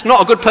run. That's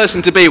not a good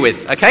person to be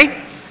with, okay?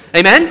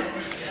 Amen?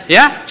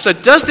 Yeah? So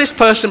does this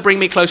person bring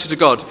me closer to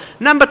God?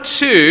 Number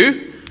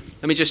 2,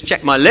 let me just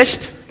check my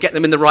list, get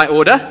them in the right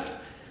order.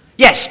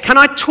 Yes, can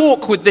I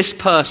talk with this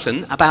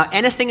person about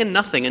anything and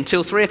nothing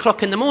until 3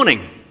 o'clock in the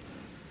morning?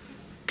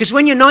 Because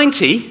when you're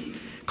 90,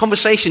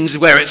 conversation is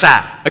where it's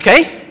at,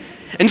 okay?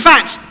 In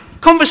fact,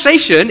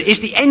 conversation is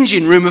the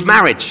engine room of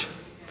marriage.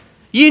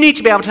 You need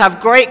to be able to have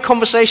great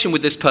conversation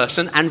with this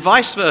person and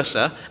vice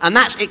versa, and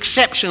that's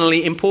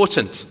exceptionally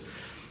important.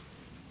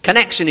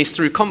 Connection is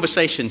through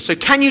conversation. So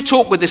can you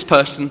talk with this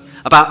person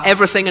about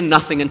everything and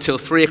nothing until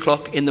 3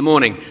 o'clock in the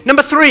morning?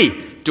 Number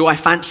 3, do I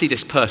fancy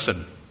this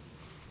person?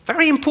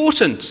 Very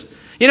important.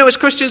 You know, as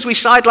Christians, we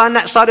sideline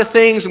that side of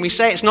things and we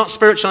say it's not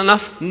spiritual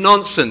enough.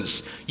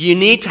 Nonsense. You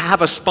need to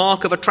have a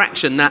spark of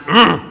attraction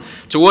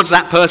towards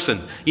that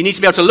person. You need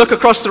to be able to look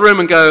across the room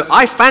and go,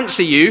 I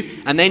fancy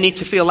you, and they need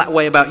to feel that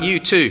way about you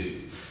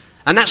too.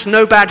 And that's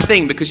no bad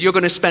thing, because you're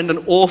going to spend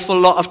an awful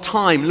lot of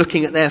time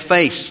looking at their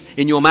face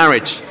in your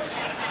marriage.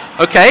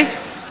 Okay?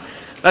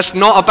 That's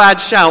not a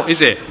bad shout, is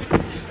it?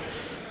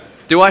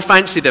 Do I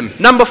fancy them?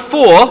 Number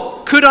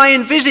 4, could I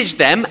envisage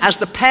them as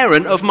the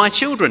parent of my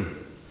children?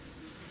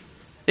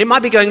 It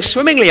might be going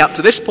swimmingly up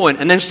to this point,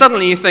 and then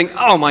suddenly you think,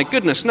 oh my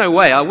goodness, no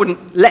way, I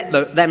wouldn't let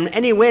them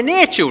anywhere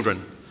near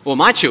children, or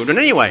my children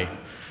anyway.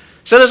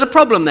 So there's a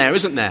problem there,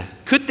 isn't there?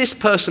 Could this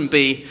person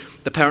be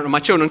the parent of my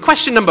children?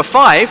 Question number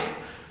 5,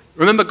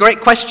 remember,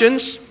 great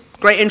questions,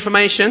 great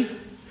information,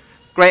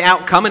 great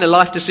outcome in a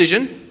life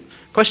decision.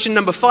 Question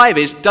number 5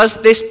 is, does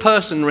this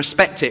person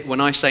respect it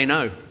when I say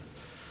no?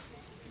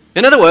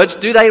 In other words,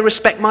 do they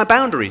respect my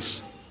boundaries?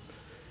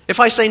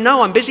 If I say,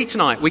 no, I'm busy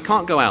tonight, we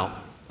can't go out,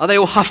 are they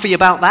all huffy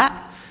about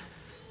that?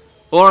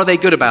 Or are they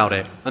good about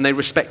it and they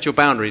respect your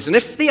boundaries? And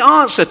if the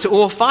answer to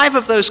all 5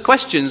 of those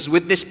questions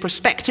with this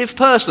prospective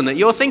person that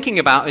you're thinking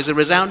about is a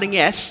resounding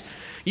yes,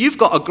 you've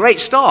got a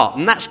great start,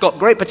 and that's got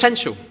great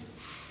potential.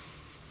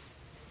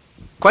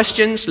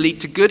 Questions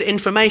lead to good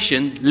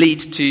information,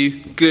 lead to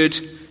good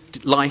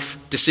life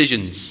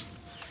decisions.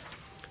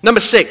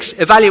 Number 6,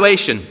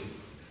 evaluation.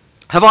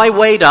 Have I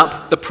weighed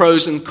up the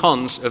pros and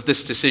cons of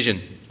this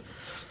decision?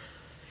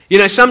 You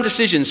know, some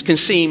decisions can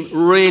seem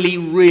really,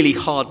 really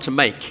hard to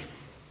make.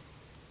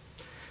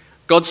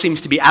 God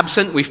seems to be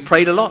absent. We've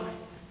prayed a lot.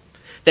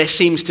 There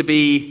seems to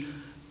be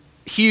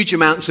huge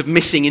amounts of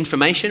missing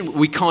information.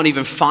 We can't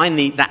even find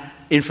that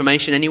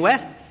information anywhere.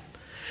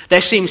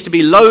 There seems to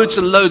be loads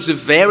and loads of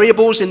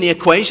variables in the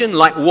equation,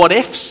 like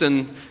what-ifs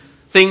and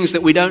things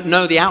that we don't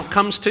know the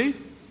outcomes to.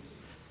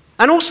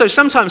 And also,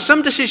 sometimes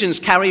some decisions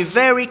carry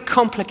very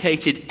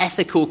complicated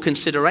ethical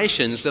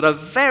considerations that are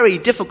very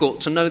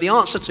difficult to know the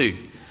answer to.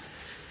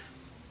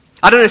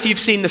 I don't know if you've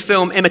seen the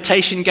film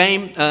Imitation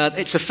Game.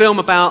 It's a film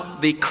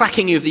about the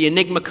cracking of the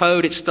Enigma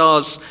code. It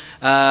stars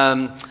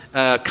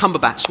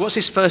Cumberbatch. What's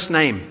his first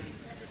name?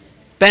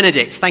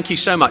 Benedict. Thank you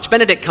so much.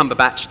 Benedict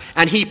Cumberbatch.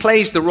 And he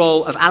plays the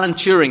role of Alan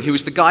Turing, who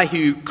was the guy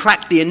who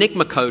cracked the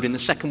Enigma code in the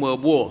Second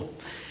World War.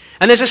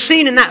 And there's a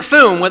scene in that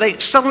film where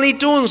it suddenly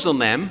dawns on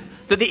them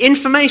that the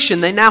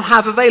information they now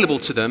have available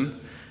to them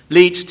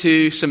leads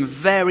to some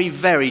very,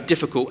 very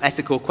difficult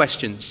ethical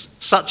questions,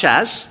 such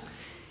as,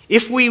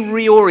 if we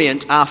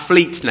reorient our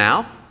fleet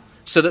now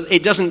so that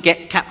it doesn't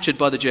get captured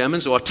by the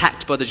Germans or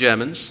attacked by the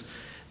Germans,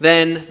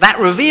 then that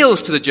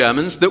reveals to the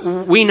Germans that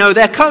we know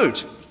their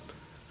code.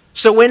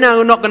 So we're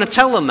now not going to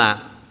tell them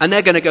that, and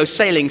they're going to go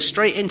sailing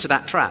straight into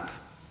that trap.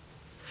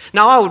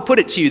 Now, I would put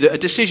it to you that a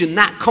decision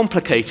that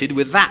complicated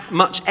with that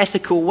much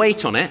ethical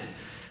weight on it,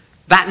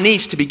 that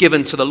needs to be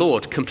given to the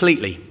Lord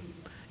completely.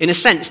 In a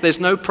sense, there's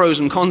no pros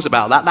and cons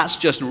about that. That's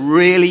just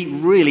really,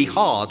 really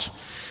hard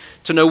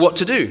to know what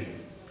to do.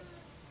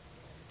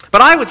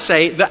 But I would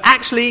say that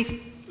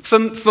actually, for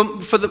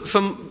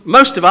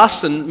most of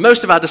us and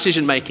most of our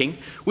decision making,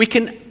 we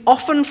can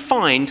often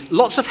find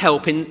lots of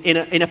help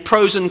in a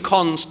pros and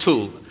cons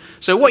tool.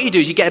 So what you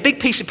do is you get a big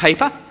piece of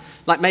paper,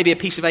 like maybe a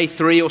piece of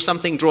A3 or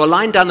something, draw a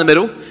line down the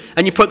middle,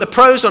 and you put the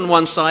pros on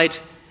one side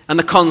and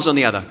the cons on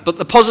the other. But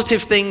the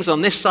positive things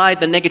on this side,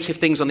 the negative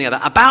things on the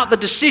other, about the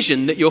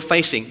decision that you're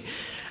facing.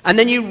 And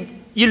then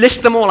you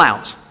list them all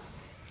out.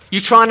 You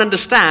try and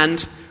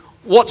understand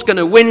what's going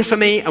to win for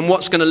me and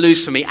what's going to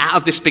lose for me out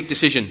of this big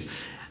decision.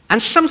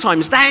 And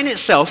sometimes that in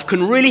itself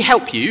can really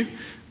help you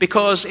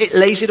because it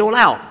lays it all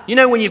out. You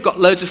know when you've got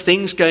loads of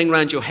things going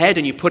around your head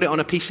and you put it on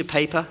a piece of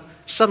paper,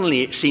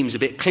 suddenly it seems a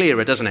bit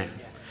clearer, doesn't it?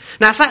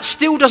 Now, if that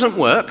still doesn't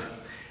work,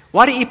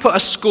 why don't you put a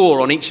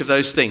score on each of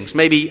those things?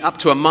 Maybe up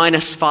to a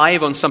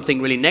 -5 on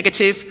something really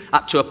negative,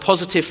 up to a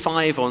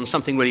 +5 on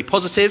something really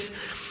positive.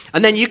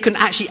 And then you can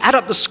actually add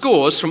up the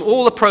scores from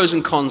all the pros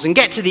and cons and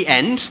get to the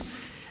end.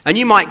 And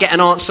you might get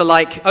an answer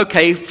like,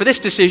 okay, for this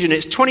decision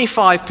it's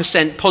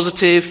 25%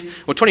 positive,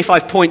 or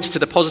 25 points to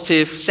the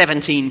positive,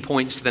 17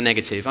 points to the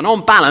negative. And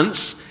on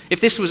balance, if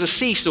this was a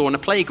seesaw on a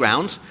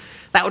playground,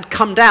 that would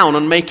come down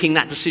on making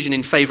that decision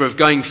in favor of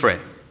going for it.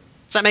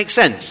 Does that make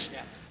sense?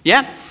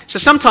 Yeah? So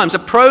sometimes a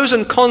pros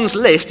and cons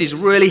list is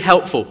really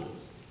helpful.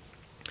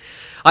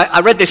 I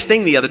read this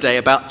thing the other day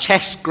about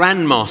chess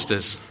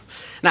grandmasters.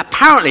 Now,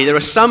 apparently there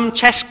are some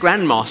chess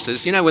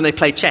grandmasters, you know, when they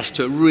play chess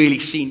to a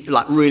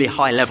really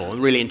high level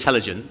and really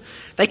intelligent,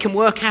 they can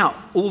work out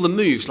all the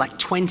moves like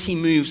 20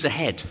 moves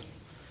ahead.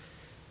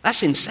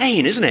 That's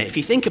insane, isn't it? If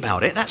you think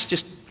about it, that's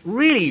just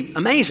really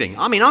amazing.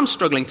 I mean, I'm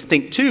struggling to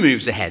think 2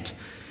 moves ahead.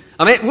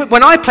 I mean,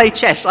 when I play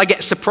chess, I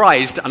get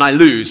surprised and I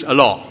lose a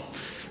lot.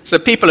 So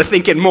people are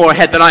thinking more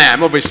ahead than I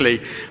am,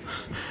 obviously.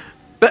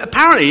 But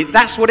apparently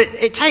that's what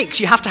it takes.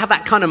 You have to have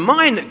that kind of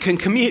mind that can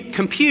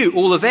compute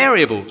all the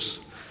variables.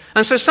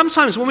 And so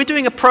sometimes when we're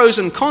doing a pros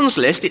and cons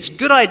list, it's a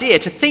good idea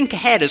to think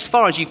ahead as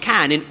far as you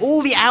can in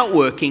all the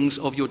outworkings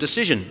of your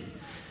decision.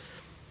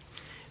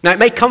 Now, it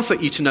may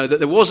comfort you to know that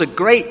there was a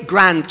great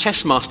grand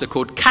chess master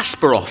called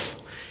Kasparov,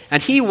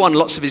 and he won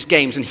lots of his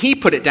games, and he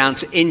put it down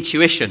to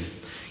intuition.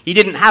 He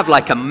didn't have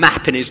like a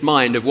map in his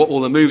mind of what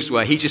all the moves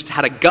were. He just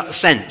had a gut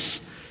sense.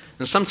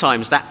 And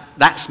sometimes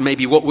that's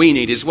maybe what we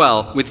need as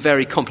well with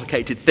very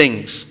complicated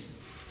things.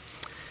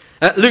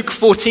 Luke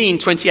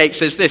 14:28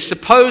 says this,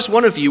 suppose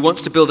one of you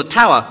wants to build a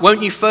tower.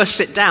 Won't you first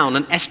sit down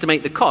and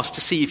estimate the cost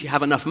to see if you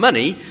have enough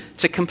money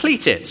to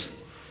complete it?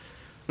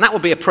 And that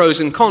would be a pros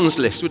and cons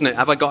list, wouldn't it?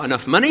 Have I got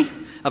enough money?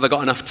 Have I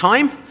got enough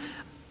time?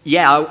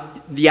 Yeah,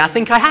 I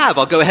think I have.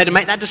 I'll go ahead and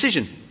make that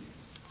decision.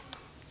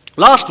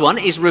 Last one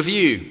is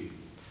review.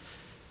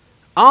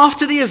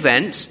 After the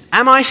event,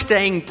 am I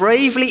staying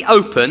bravely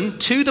open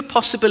to the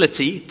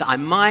possibility that I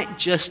might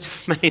just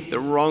have made the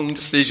wrong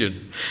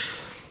decision?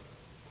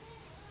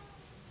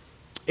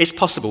 It's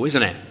possible,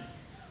 isn't it?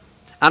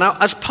 And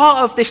as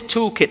part of this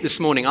toolkit this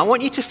morning, I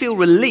want you to feel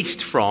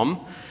released from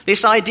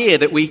this idea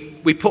that we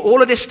put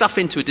all of this stuff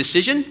into a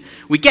decision,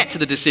 we get to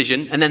the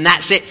decision, and then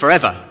that's it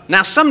forever.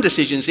 Now, some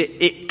decisions,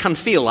 it can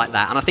feel like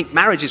that, and I think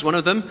marriage is one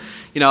of them.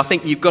 You know, I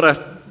think you've got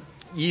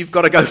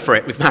to go for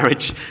it with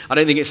marriage. I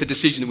don't think it's a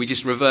decision that we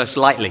just reverse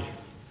lightly.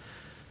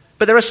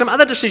 But there are some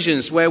other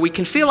decisions where we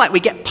can feel like we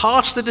get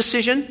past the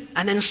decision,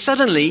 and then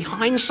suddenly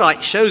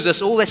hindsight shows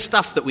us all this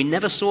stuff that we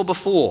never saw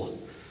before.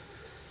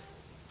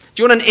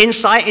 Do you want an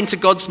insight into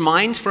God's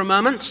mind for a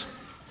moment?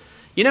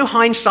 You know,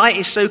 hindsight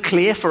is so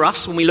clear for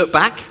us when we look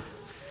back.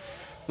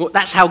 Well,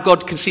 that's how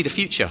God can see the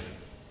future.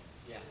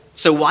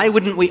 So why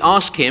wouldn't we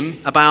ask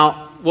him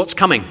about what's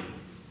coming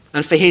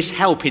and for his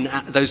help in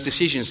those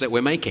decisions that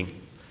we're making?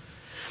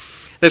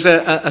 There's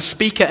a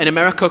speaker in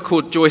America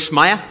called Joyce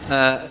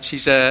Meyer.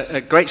 She's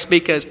a great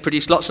speaker, has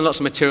produced lots and lots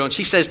of material. And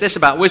she says this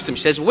about wisdom.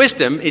 She says,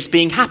 wisdom is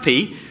being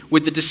happy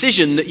with the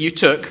decision that you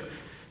took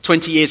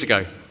 20 years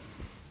ago.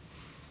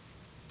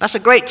 That's a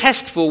great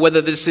test for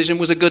whether the decision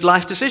was a good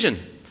life decision.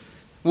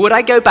 Would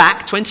I go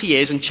back 20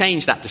 years and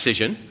change that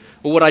decision?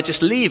 Or would I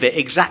just leave it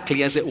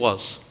exactly as it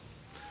was?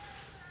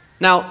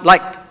 Now,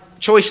 like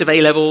choice of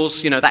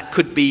A-levels, that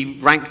could be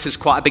ranked as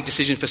quite a big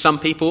decision for some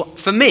people.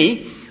 For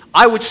me,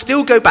 I would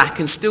still go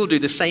back and still do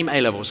the same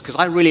A-levels because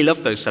I really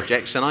loved those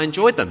subjects and I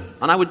enjoyed them.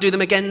 And I would do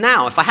them again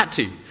now if I had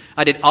to.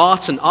 I did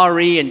art and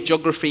RE and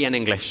geography and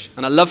English,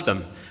 and I loved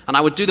them. And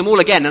I would do them all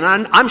again. And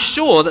I'm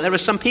sure that there are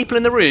some people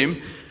in the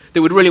room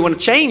that would really want to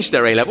change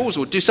their A-levels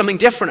or do something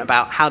different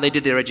about how they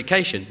did their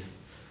education.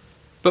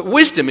 But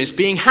wisdom is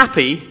being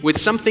happy with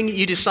something that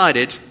you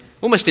decided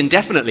almost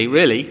indefinitely,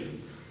 really.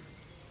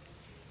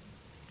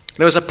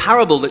 There was a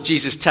parable that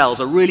Jesus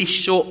tells, a really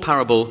short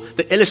parable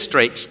that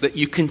illustrates that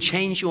you can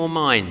change your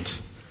mind.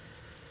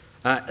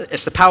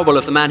 It's the parable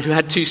of the man who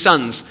had two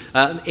sons.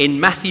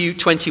 In Matthew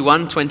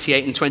 21,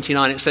 28 and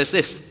 29, it says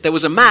this. There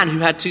was a man who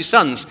had two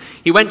sons.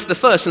 He went to the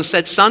first and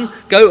said, "Son,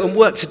 go and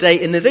work today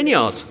in the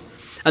vineyard."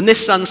 And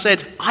this son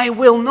said, "I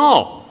will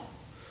not,"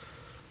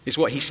 is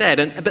what he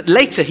said. But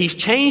later he's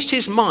changed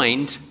his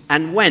mind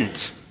and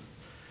went.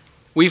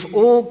 We've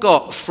all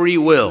got free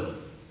will.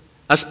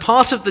 As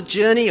part of the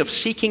journey of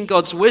seeking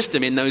God's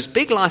wisdom in those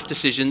big life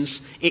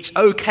decisions, it's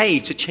okay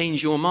to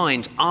change your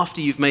mind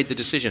after you've made the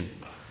decision.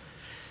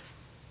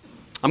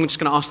 I'm just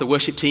going to ask the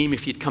worship team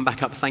if you'd come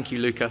back up. Thank you,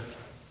 Luca.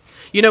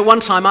 One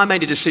time I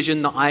made a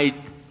decision that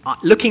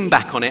looking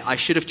back on it, I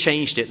should have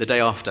changed it the day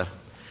after.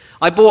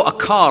 I bought a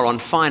car on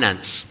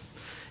finance.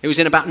 It was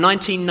in about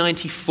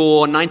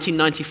 1994,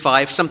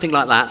 1995, something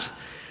like that.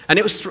 And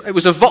it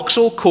was a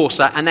Vauxhall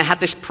Corsa, and they had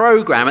this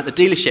program at the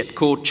dealership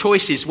called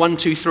Choices 1,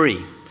 2, 3.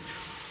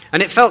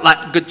 And it felt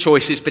like good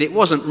choices, but it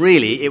wasn't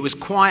really. It was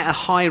quite a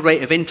high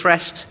rate of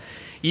interest.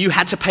 You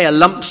had to pay a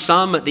lump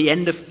sum at the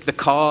end of the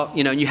car,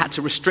 and you had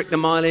to restrict the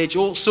mileage,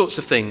 all sorts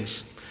of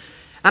things.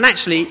 And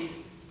actually,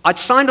 I'd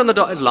signed on the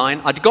dotted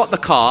line, I'd got the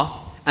car,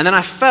 and then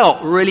I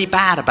felt really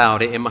bad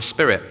about it in my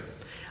spirit.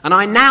 And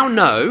I now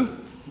know,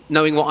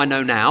 knowing what I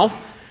know now,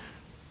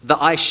 that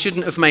I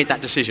shouldn't have made that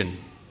decision.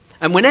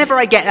 And whenever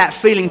I get that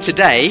feeling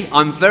today,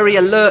 I'm very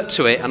alert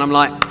to it, and I'm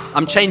like,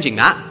 I'm changing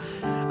that.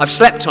 I've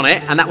slept on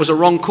it, and that was a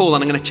wrong call,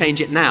 and I'm going to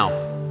change it now.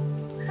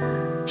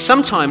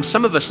 Sometimes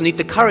some of us need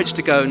the courage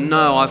to go,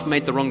 no, I've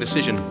made the wrong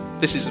decision.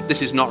 This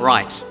is not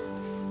right.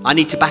 I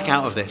need to back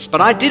out of this.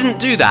 But I didn't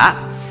do that,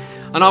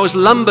 and I was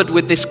lumbered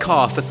with this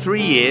car for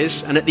 3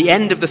 years, and at the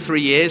end of the 3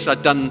 years,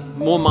 I'd done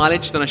more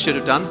mileage than I should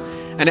have done,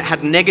 and it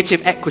had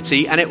negative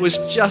equity, and it was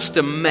just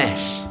a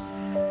mess.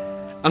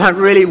 And I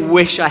really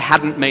wish I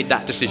hadn't made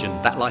that decision,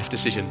 that life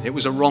decision. It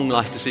was a wrong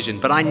life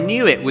decision, but I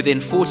knew it within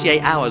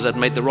 48 hours I'd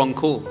made the wrong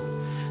call.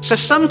 So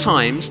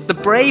sometimes the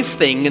brave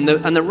thing and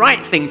the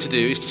right thing to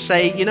do is to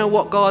say, you know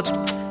what, God,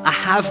 I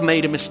have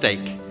made a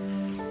mistake.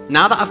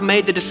 Now that I've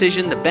made the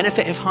decision, the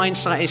benefit of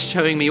hindsight is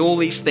showing me all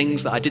these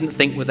things that I didn't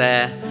think were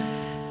there,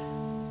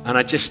 and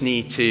I just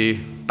need to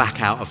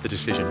back out of the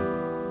decision.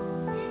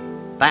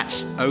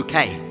 That's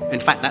okay. In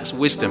fact, that's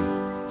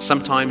wisdom.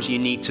 Sometimes you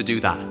need to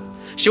do that.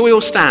 Shall we all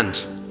stand?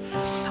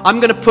 I'm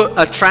going to put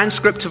a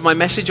transcript of my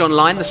message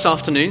online this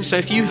afternoon. So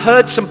if you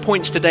heard some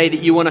points today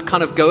that you want to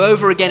kind of go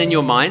over again in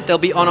your mind, they'll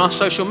be on our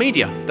social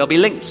media. They'll be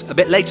linked a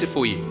bit later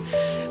for you.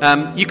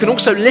 You can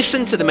also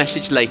listen to the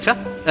message later,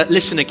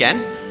 listen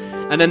again.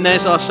 And then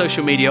there's our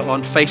social media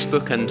on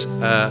Facebook and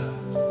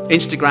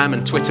Instagram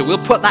and Twitter.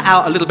 We'll put that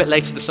out a little bit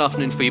later this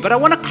afternoon for you. But I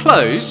want to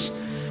close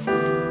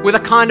with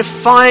a kind of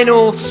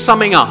final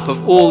summing up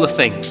of all the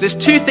things. There's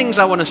two things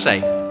I want to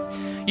say.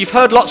 You've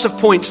heard lots of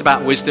points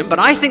about wisdom, but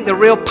I think the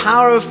real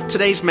power of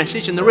today's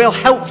message and the real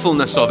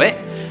helpfulness of it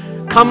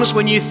comes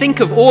when you think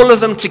of all of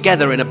them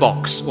together in a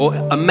box or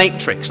a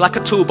matrix, like a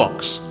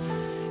toolbox.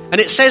 And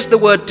it says the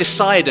word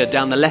decider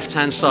down the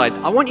left-hand side.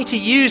 I want you to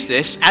use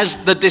this as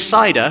the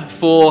decider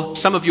for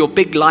some of your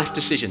big life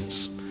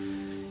decisions.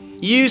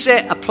 Use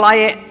it, apply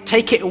it,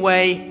 take it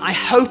away. I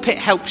hope it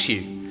helps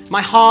you.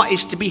 My heart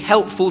is to be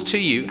helpful to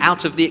you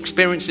out of the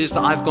experiences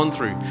that I've gone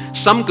through.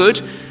 Some good,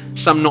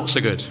 some not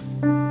so good.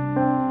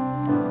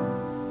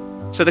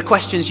 So the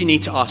questions you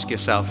need to ask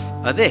yourself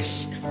are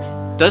this.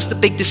 Does the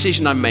big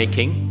decision I'm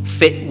making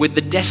fit with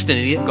the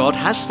destiny that God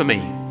has for me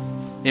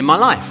in my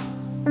life?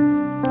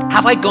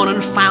 Have I gone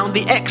and found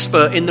the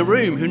expert in the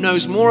room who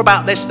knows more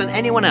about this than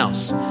anyone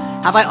else?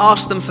 Have I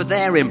asked them for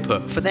their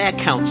input, for their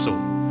counsel?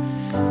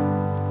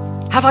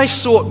 Have I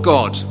sought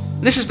God?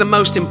 This is the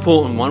most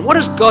important one. What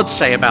does God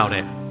say about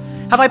it?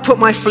 Have I put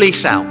my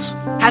fleece out?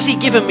 Has he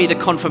given me the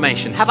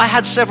confirmation? Have I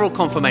had several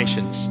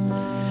confirmations?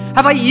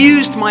 Have I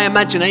used my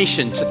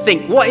imagination to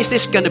think, what is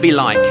this going to be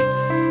like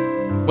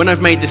when I've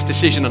made this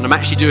decision and I'm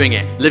actually doing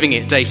it, living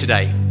it day to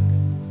day?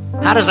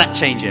 How does that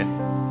change it?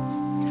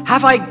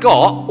 Have I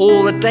got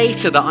all the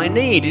data that I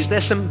need? Is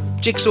there some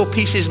jigsaw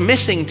pieces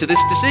missing to this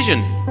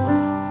decision?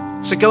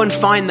 So go and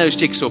find those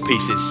jigsaw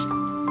pieces.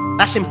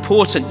 That's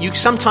important. You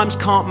sometimes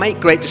can't make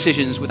great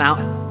decisions without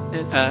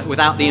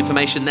the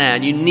information there,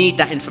 and you need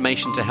that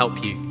information to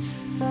help you.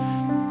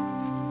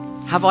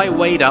 Have I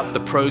weighed up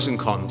the pros and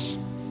cons?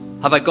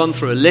 Have I gone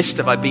through a list?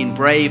 Have I been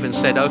brave and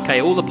said,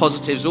 okay, all the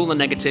positives, all the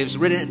negatives,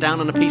 written it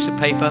down on a piece of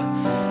paper?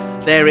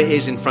 There it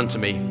is in front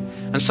of me.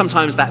 And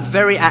sometimes that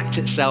very act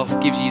itself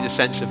gives you the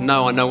sense of,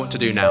 no, I know what to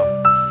do now.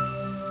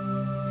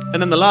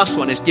 And then the last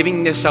one is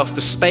giving yourself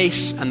the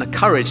space and the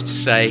courage to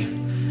say,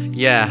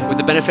 yeah, with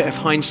the benefit of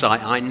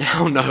hindsight, I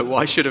now know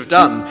what I should have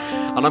done,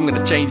 and I'm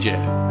going to change it.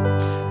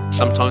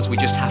 Sometimes we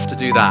just have to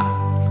do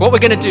that. What we're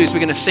going to do is we're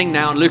going to sing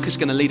now, and Luca's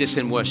going to lead us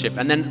in worship.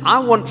 And then I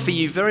want for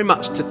you very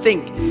much to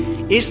think,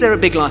 is there a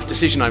big life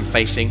decision I'm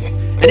facing?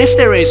 And if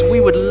there is,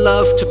 we would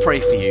love to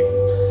pray for you.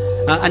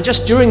 And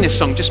just during this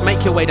song, just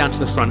make your way down to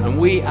the front, and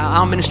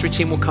our ministry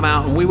team will come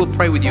out and we will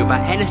pray with you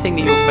about anything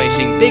that you're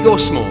facing, big or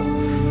small.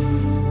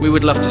 We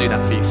would love to do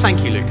that for you.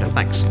 Thank you, Luca.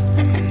 Thanks.